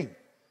beginning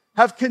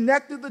have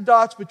connected the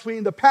dots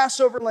between the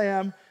Passover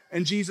lamb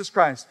and Jesus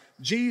Christ.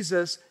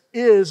 Jesus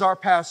is our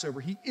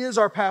Passover. He is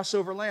our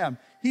Passover lamb.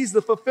 He's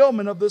the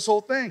fulfillment of this whole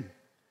thing.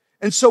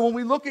 And so when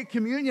we look at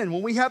communion,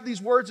 when we have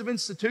these words of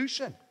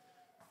institution,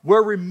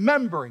 we're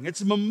remembering. It's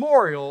a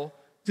memorial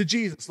to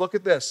Jesus. Look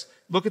at this.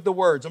 Look at the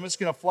words. I'm just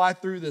going to fly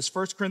through this.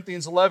 1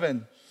 Corinthians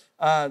 11,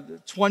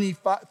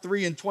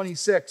 23 and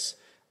 26.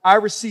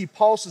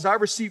 Paul says, I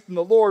received from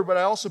the Lord what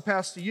I also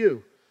passed to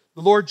you.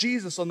 The Lord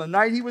Jesus, on the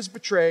night he was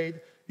betrayed,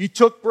 he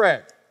took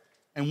bread.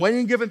 And when he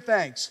had given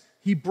thanks,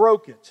 he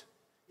broke it.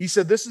 He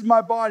said, this is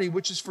my body,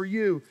 which is for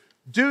you.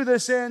 Do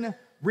this in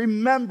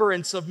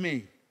remembrance of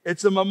me.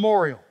 It's a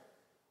memorial.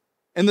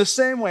 In the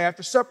same way,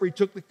 after supper, he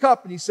took the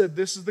cup and he said,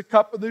 this is the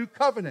cup of the new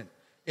covenant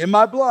in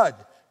my blood.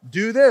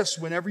 Do this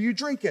whenever you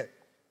drink it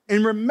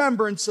in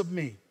remembrance of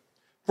me.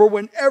 For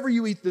whenever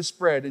you eat this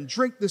bread and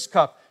drink this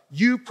cup,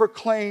 you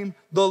proclaim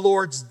the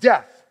Lord's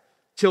death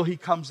till he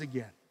comes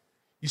again.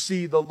 You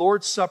see, the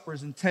Lord's Supper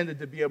is intended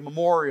to be a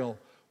memorial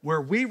where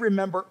we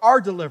remember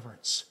our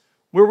deliverance,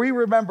 where we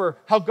remember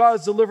how God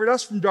has delivered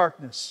us from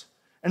darkness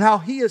and how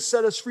he has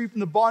set us free from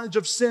the bondage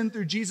of sin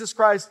through Jesus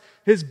Christ,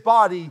 his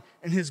body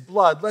and his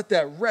blood. Let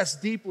that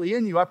rest deeply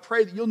in you. I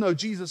pray that you'll know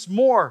Jesus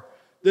more,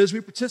 that as we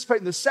participate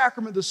in the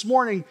sacrament this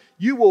morning,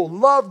 you will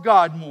love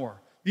God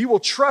more. You will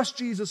trust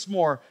Jesus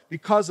more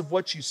because of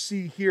what you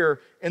see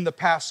here in the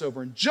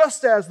Passover. And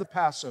just as the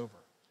Passover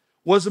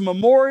was a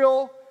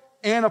memorial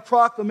and a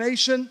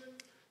proclamation,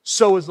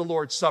 so is the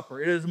Lord's Supper.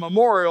 It is a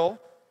memorial.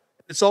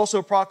 It's also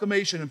a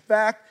proclamation. In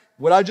fact,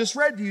 what I just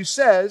read to you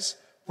says,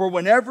 for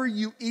whenever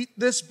you eat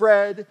this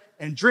bread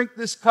and drink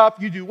this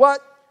cup, you do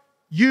what?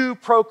 You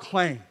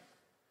proclaim.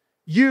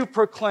 You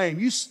proclaim.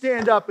 You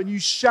stand up and you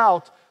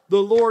shout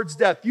the Lord's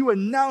death. You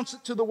announce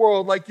it to the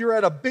world like you're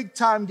at a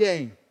big-time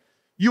game.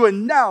 You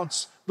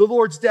announce the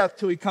Lord's death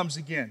till he comes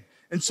again.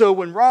 And so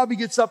when Robbie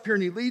gets up here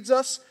and he leads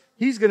us,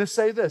 he's going to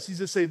say this. He's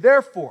going to say,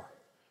 therefore,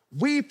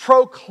 we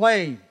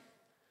proclaim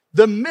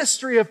the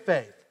mystery of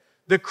faith,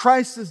 that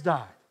Christ has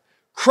died,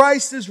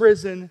 Christ is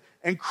risen,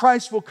 and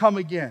Christ will come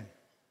again.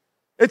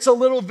 It's a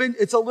little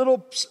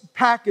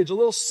package, a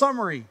little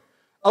summary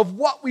of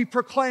what we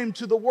proclaim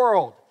to the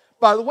world.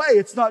 By the way,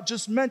 it's not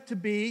just meant to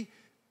be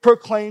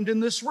proclaimed in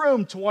this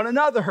room to one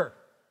another.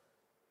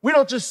 We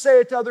don't just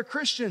say it to other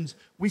Christians.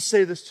 We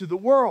say this to the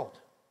world.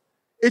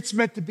 It's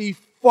meant to be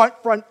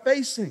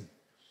front-facing.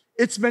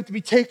 It's meant to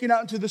be taken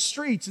out into the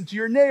streets, into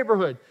your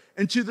neighborhood,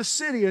 into the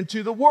city,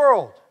 into the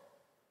world.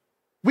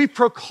 We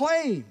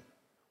proclaim.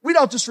 We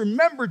don't just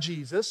remember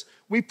Jesus.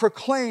 We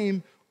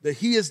proclaim that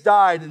he has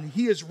died and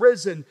he is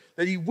risen,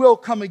 that he will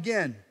come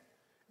again.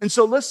 And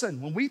so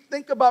listen, when we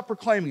think about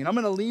proclaiming, and I'm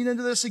going to lean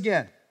into this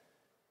again,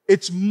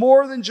 it's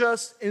more than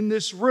just in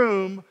this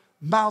room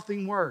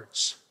mouthing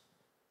words.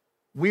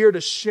 We are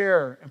to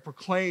share and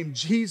proclaim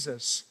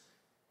Jesus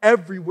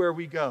everywhere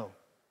we go.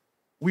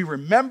 We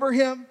remember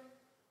him.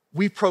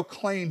 We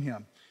proclaim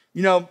him.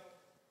 You know,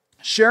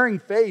 sharing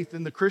faith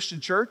in the Christian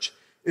church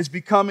is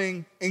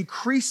becoming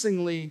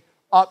increasingly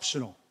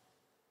optional.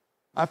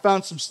 I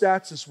found some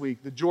stats this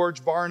week. The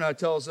George Barna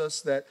tells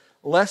us that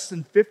less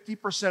than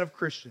 50% of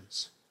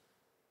Christians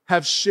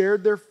have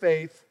shared their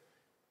faith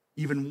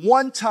even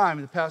one time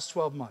in the past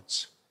 12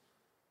 months.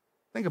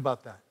 Think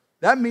about that.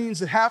 That means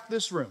that half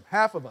this room,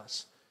 half of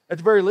us, at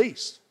the very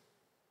least,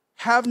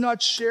 have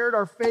not shared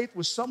our faith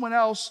with someone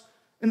else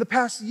in the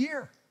past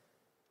year.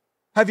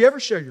 Have you ever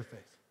shared your faith?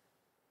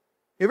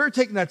 Have you ever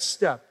taken that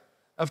step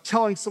of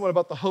telling someone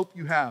about the hope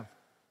you have,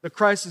 that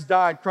Christ has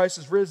died, Christ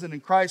has risen,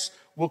 and Christ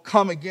will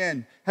come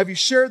again? Have you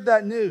shared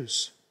that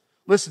news?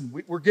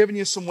 Listen, we're giving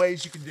you some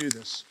ways you can do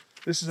this.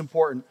 This is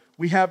important.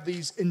 We have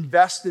these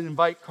invest and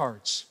invite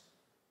cards.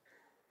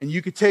 And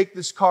you could take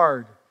this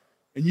card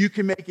and you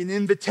can make an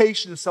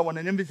invitation to someone.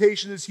 An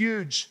invitation is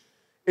huge.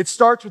 It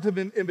starts with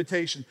an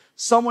invitation.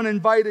 Someone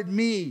invited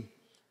me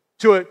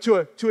to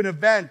an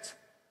event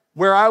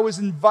where I was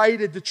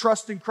invited to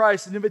trust in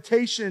Christ. An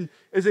invitation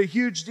is a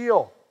huge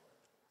deal.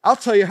 I'll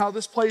tell you how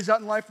this plays out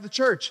in the life of the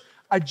church.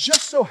 I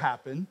just so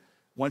happened,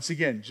 once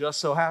again,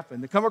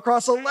 to come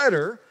across a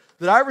letter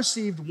that I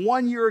received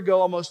 1 year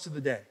ago almost to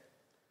the day.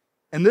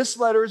 And this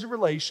letter is in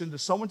relation to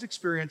someone's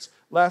experience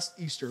last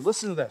Easter.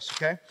 Listen to this,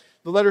 okay?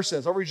 The letter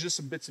says, I'll read you just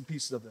some bits and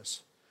pieces of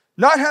this.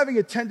 Not having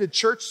attended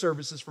church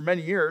services for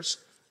many years,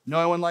 know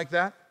anyone like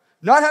that?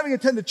 Not having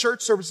attended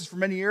church services for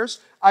many years,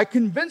 I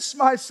convinced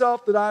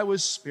myself that I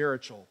was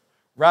spiritual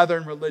rather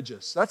than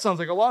religious. That sounds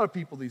like a lot of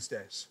people these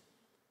days.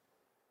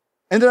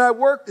 And that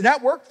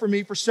worked for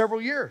me for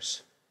several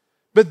years.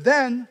 But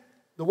then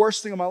the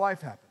worst thing in my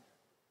life happened.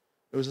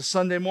 It was a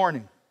Sunday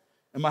morning,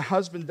 and my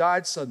husband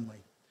died suddenly.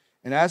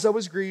 And as I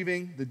was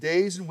grieving, the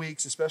days and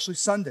weeks, especially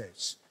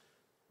Sundays,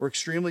 were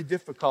extremely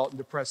difficult and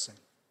depressing.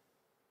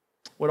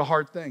 What a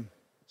hard thing.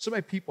 So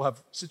many people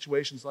have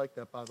situations like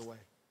that, by the way.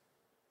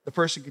 The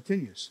person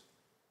continues.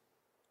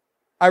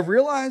 I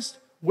realized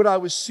what I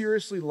was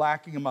seriously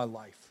lacking in my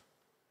life.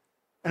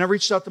 And I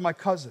reached out to my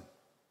cousin.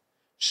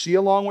 She,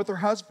 along with her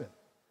husband,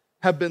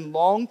 have been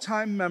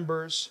longtime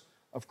members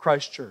of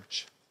Christ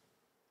Church.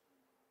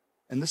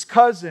 And this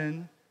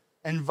cousin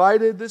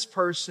invited this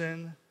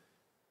person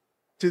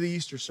to the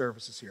Easter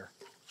services here.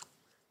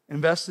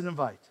 Invest and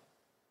invite.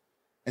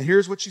 And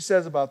here's what she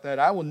says about that.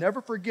 I will never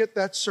forget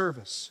that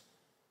service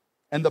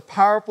and the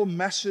powerful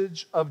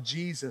message of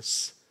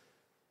Jesus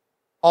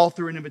all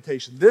through an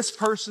invitation. This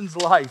person's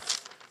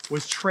life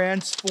was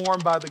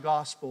transformed by the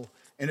gospel.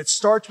 And it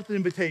starts with an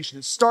invitation.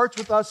 It starts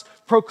with us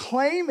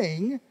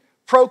proclaiming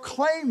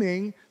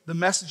the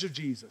message of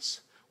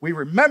Jesus. We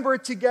remember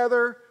it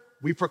together.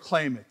 We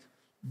proclaim it.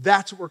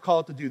 That's what we're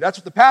called to do. That's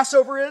what the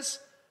Passover is.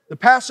 The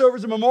Passover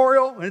is a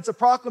memorial, and it's a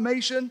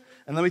proclamation.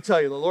 And let me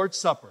tell you, the Lord's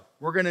Supper,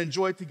 we're going to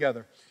enjoy it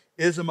together,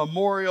 is a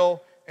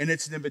memorial, and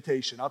it's an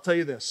invitation. I'll tell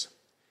you this.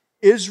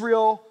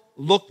 Israel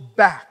looked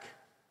back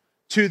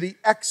to the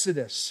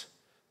Exodus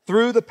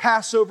through the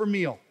Passover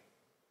meal.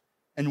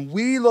 And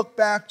we look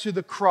back to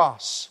the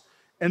cross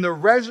and the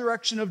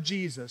resurrection of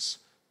Jesus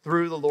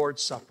through the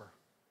Lord's Supper.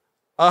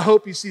 I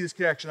hope you see this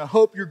connection. I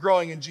hope you're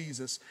growing in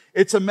Jesus.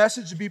 It's a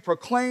message to be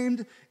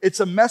proclaimed. It's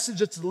a message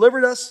that's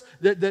delivered us,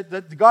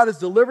 that God has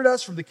delivered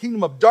us from the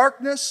kingdom of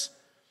darkness,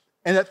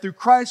 and that through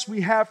Christ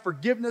we have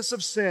forgiveness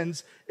of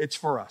sins. It's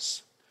for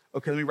us.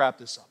 Okay, let me wrap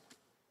this up.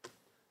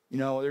 You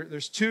know,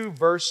 there's two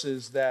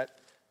verses that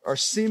are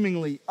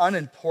seemingly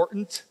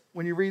unimportant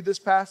when you read this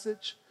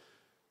passage.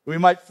 We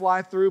might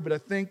fly through, but I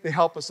think they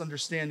help us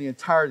understand the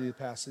entirety of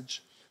the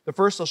passage. The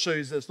first I'll show you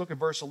is this. Look at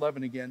verse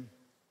 11 again.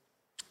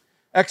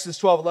 Exodus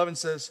 12:11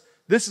 says,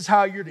 this is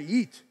how you're to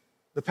eat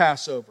the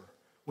Passover,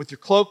 with your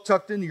cloak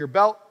tucked into your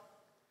belt,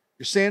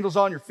 your sandals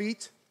on your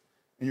feet,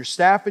 and your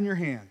staff in your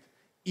hand.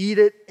 Eat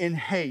it in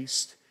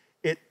haste.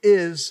 It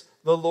is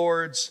the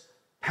Lord's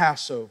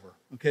Passover.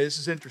 Okay, this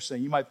is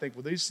interesting. You might think,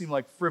 well, these seem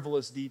like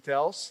frivolous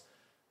details.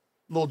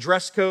 A little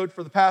dress code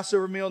for the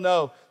Passover meal?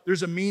 No,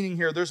 there's a meaning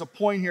here. There's a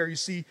point here. You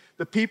see,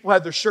 the people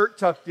had their shirt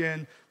tucked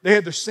in. They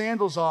had their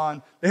sandals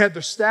on. They had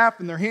their staff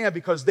in their hand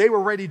because they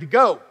were ready to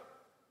go.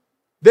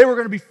 They were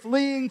going to be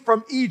fleeing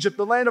from Egypt,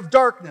 the land of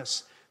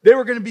darkness. They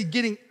were going to be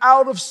getting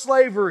out of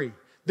slavery.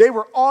 They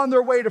were on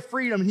their way to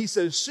freedom. And he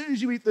said, as soon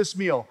as you eat this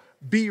meal,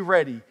 be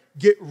ready.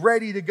 Get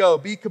ready to go.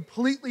 Be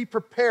completely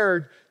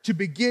prepared to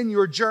begin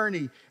your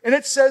journey. And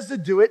it says to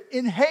do it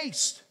in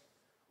haste.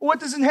 Well, what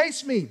does in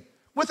haste mean?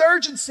 With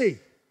urgency.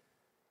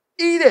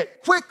 Eat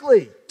it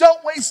quickly.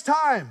 Don't waste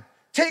time.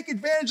 Take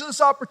advantage of this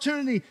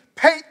opportunity.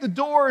 Paint the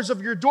doors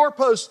of your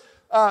doorposts.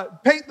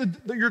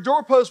 Your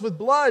doorposts with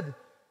blood.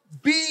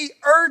 Be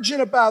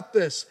urgent about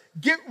this.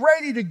 Get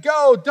ready to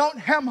go. Don't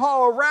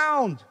hem-haw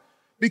around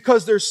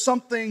because there's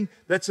something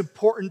that's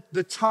important.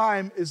 The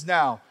time is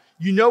now.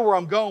 You know where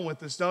I'm going with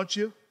this, don't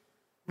you?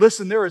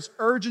 Listen, there is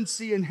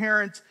urgency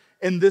inherent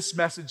in this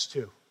message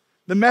too.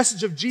 The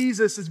message of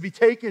Jesus is to be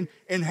taken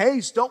in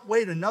haste. Don't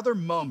wait another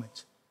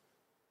moment.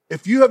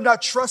 If you have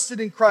not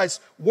trusted in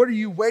Christ, what are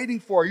you waiting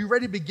for? Are you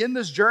ready to begin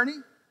this journey?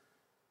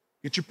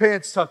 Get your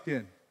pants tucked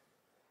in.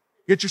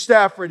 Get your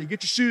staff ready.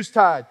 Get your shoes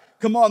tied.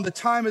 Come on, the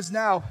time is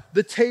now.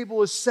 The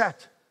table is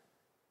set.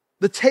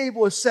 The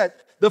table is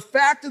set. The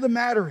fact of the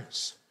matter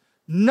is,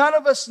 none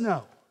of us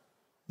know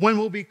when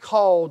we'll be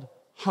called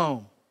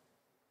home,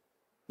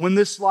 when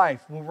this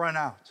life will run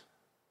out.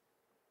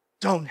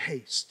 Don't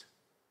haste.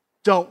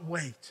 Don't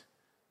wait.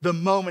 The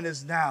moment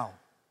is now.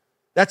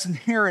 That's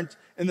inherent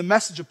in the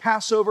message of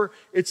Passover.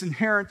 It's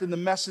inherent in the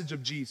message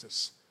of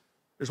Jesus.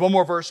 There's one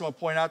more verse I want to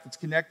point out that's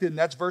connected, and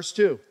that's verse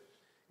 2.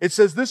 It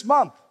says, this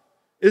month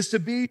is to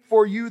be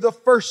for you the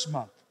first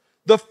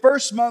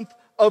month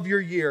of your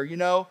year. You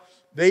know,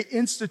 they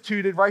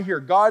instituted right here,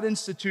 God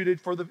instituted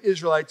for the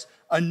Israelites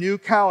a new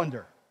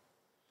calendar.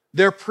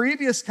 Their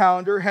previous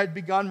calendar had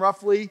begun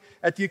roughly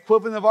at the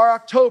equivalent of our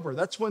October.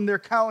 That's when their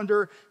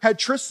calendar had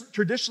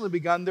traditionally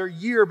begun. Their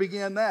year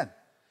began then.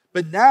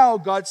 But now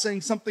God's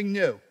saying something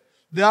new.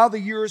 Now the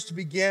year is to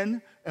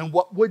begin in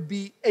what would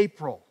be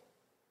April.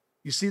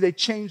 You see, they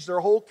changed their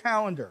whole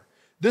calendar.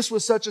 This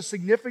was such a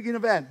significant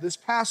event, this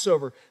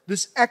Passover,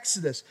 this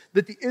Exodus,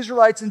 that the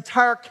Israelites'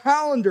 entire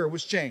calendar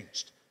was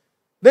changed.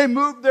 They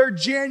moved their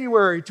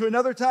January to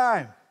another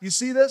time. You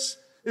see this?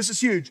 This is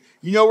huge.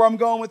 You know where I'm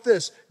going with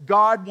this?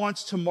 God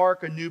wants to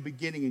mark a new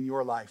beginning in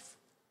your life.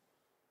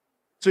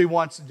 That's what He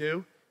wants to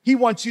do. He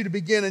wants you to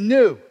begin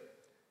anew.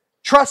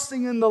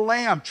 Trusting in the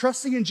Lamb,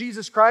 trusting in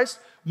Jesus Christ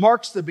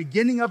marks the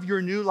beginning of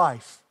your new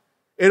life.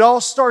 It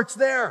all starts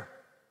there.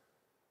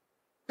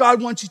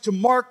 God wants you to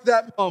mark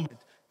that moment.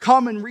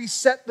 Come and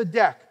reset the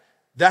deck.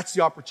 That's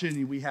the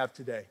opportunity we have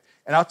today.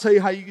 And I'll tell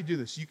you how you can do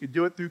this. You can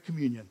do it through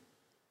communion.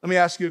 Let me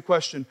ask you a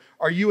question.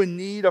 Are you in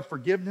need of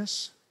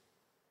forgiveness?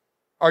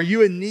 Are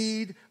you in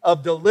need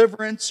of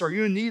deliverance? Are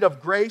you in need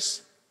of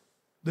grace?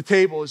 The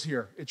table is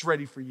here. It's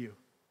ready for you.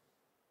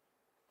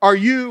 Are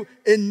you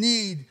in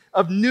need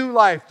of new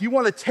life? Do you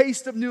want a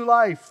taste of new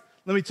life?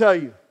 Let me tell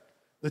you,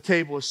 the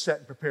table is set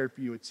and prepared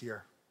for you. It's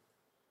here.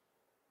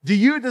 Do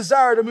you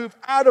desire to move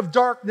out of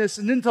darkness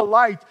and into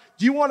light?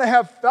 Do you want to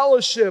have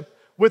fellowship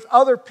with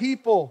other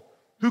people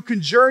who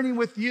can journey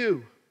with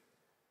you?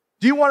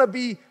 Do you want to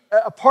be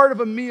a part of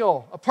a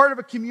meal, a part of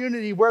a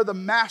community where the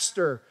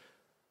master,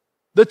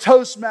 the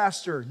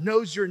Toastmaster,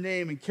 knows your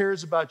name and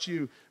cares about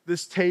you?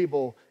 This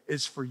table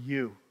is for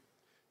you.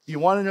 Do you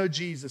want to know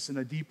Jesus in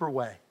a deeper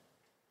way?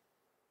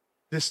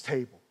 This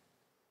table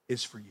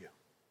is for you.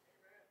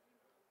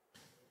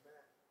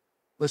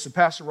 Listen,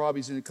 Pastor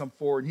Robbie's going to come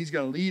forward and he's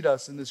going to lead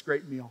us in this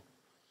great meal.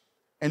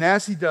 And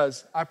as he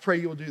does, I pray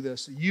you'll do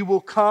this. You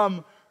will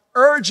come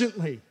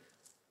urgently.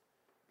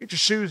 Get your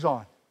shoes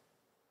on.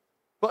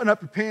 Button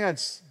up your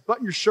pants.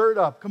 Button your shirt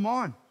up. Come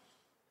on.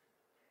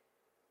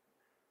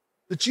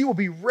 That you will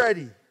be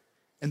ready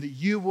and that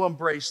you will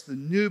embrace the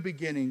new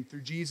beginning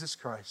through Jesus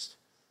Christ.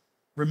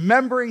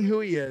 Remembering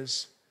who He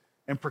is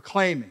and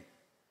proclaiming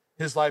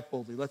His life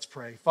boldly. Let's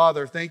pray.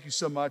 Father, thank you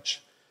so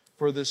much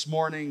for this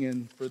morning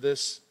and for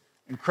this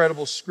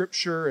incredible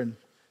scripture and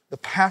the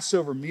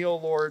Passover meal,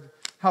 Lord.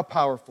 How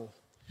powerful.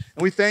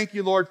 And we thank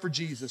you, Lord, for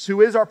Jesus,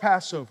 who is our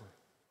Passover.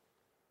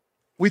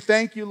 We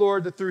thank you,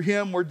 Lord, that through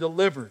Him we're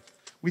delivered.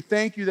 We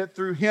thank you that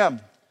through Him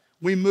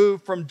we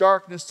move from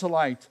darkness to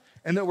light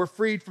and that we're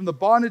freed from the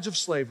bondage of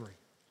slavery.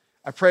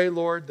 I pray,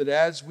 Lord, that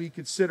as we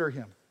consider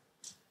Him,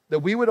 that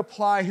we would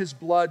apply His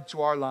blood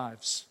to our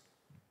lives.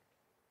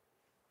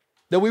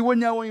 That we would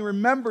not only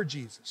remember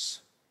Jesus,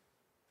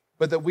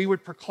 but that we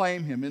would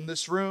proclaim Him in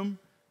this room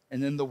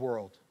and in the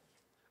world.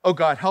 Oh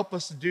God, help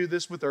us to do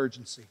this with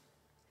urgency.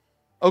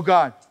 Oh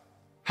God,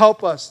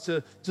 help us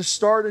to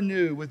start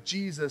anew with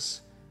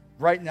Jesus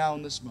right now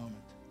in this moment.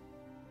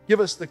 Give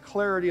us the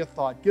clarity of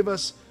thought. Give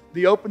us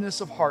the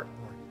openness of heart,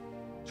 Lord,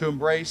 to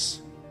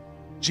embrace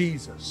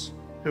Jesus,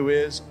 who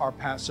is our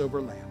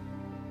Passover Lamb.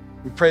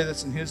 We pray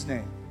this in His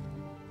name.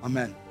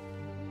 Amen.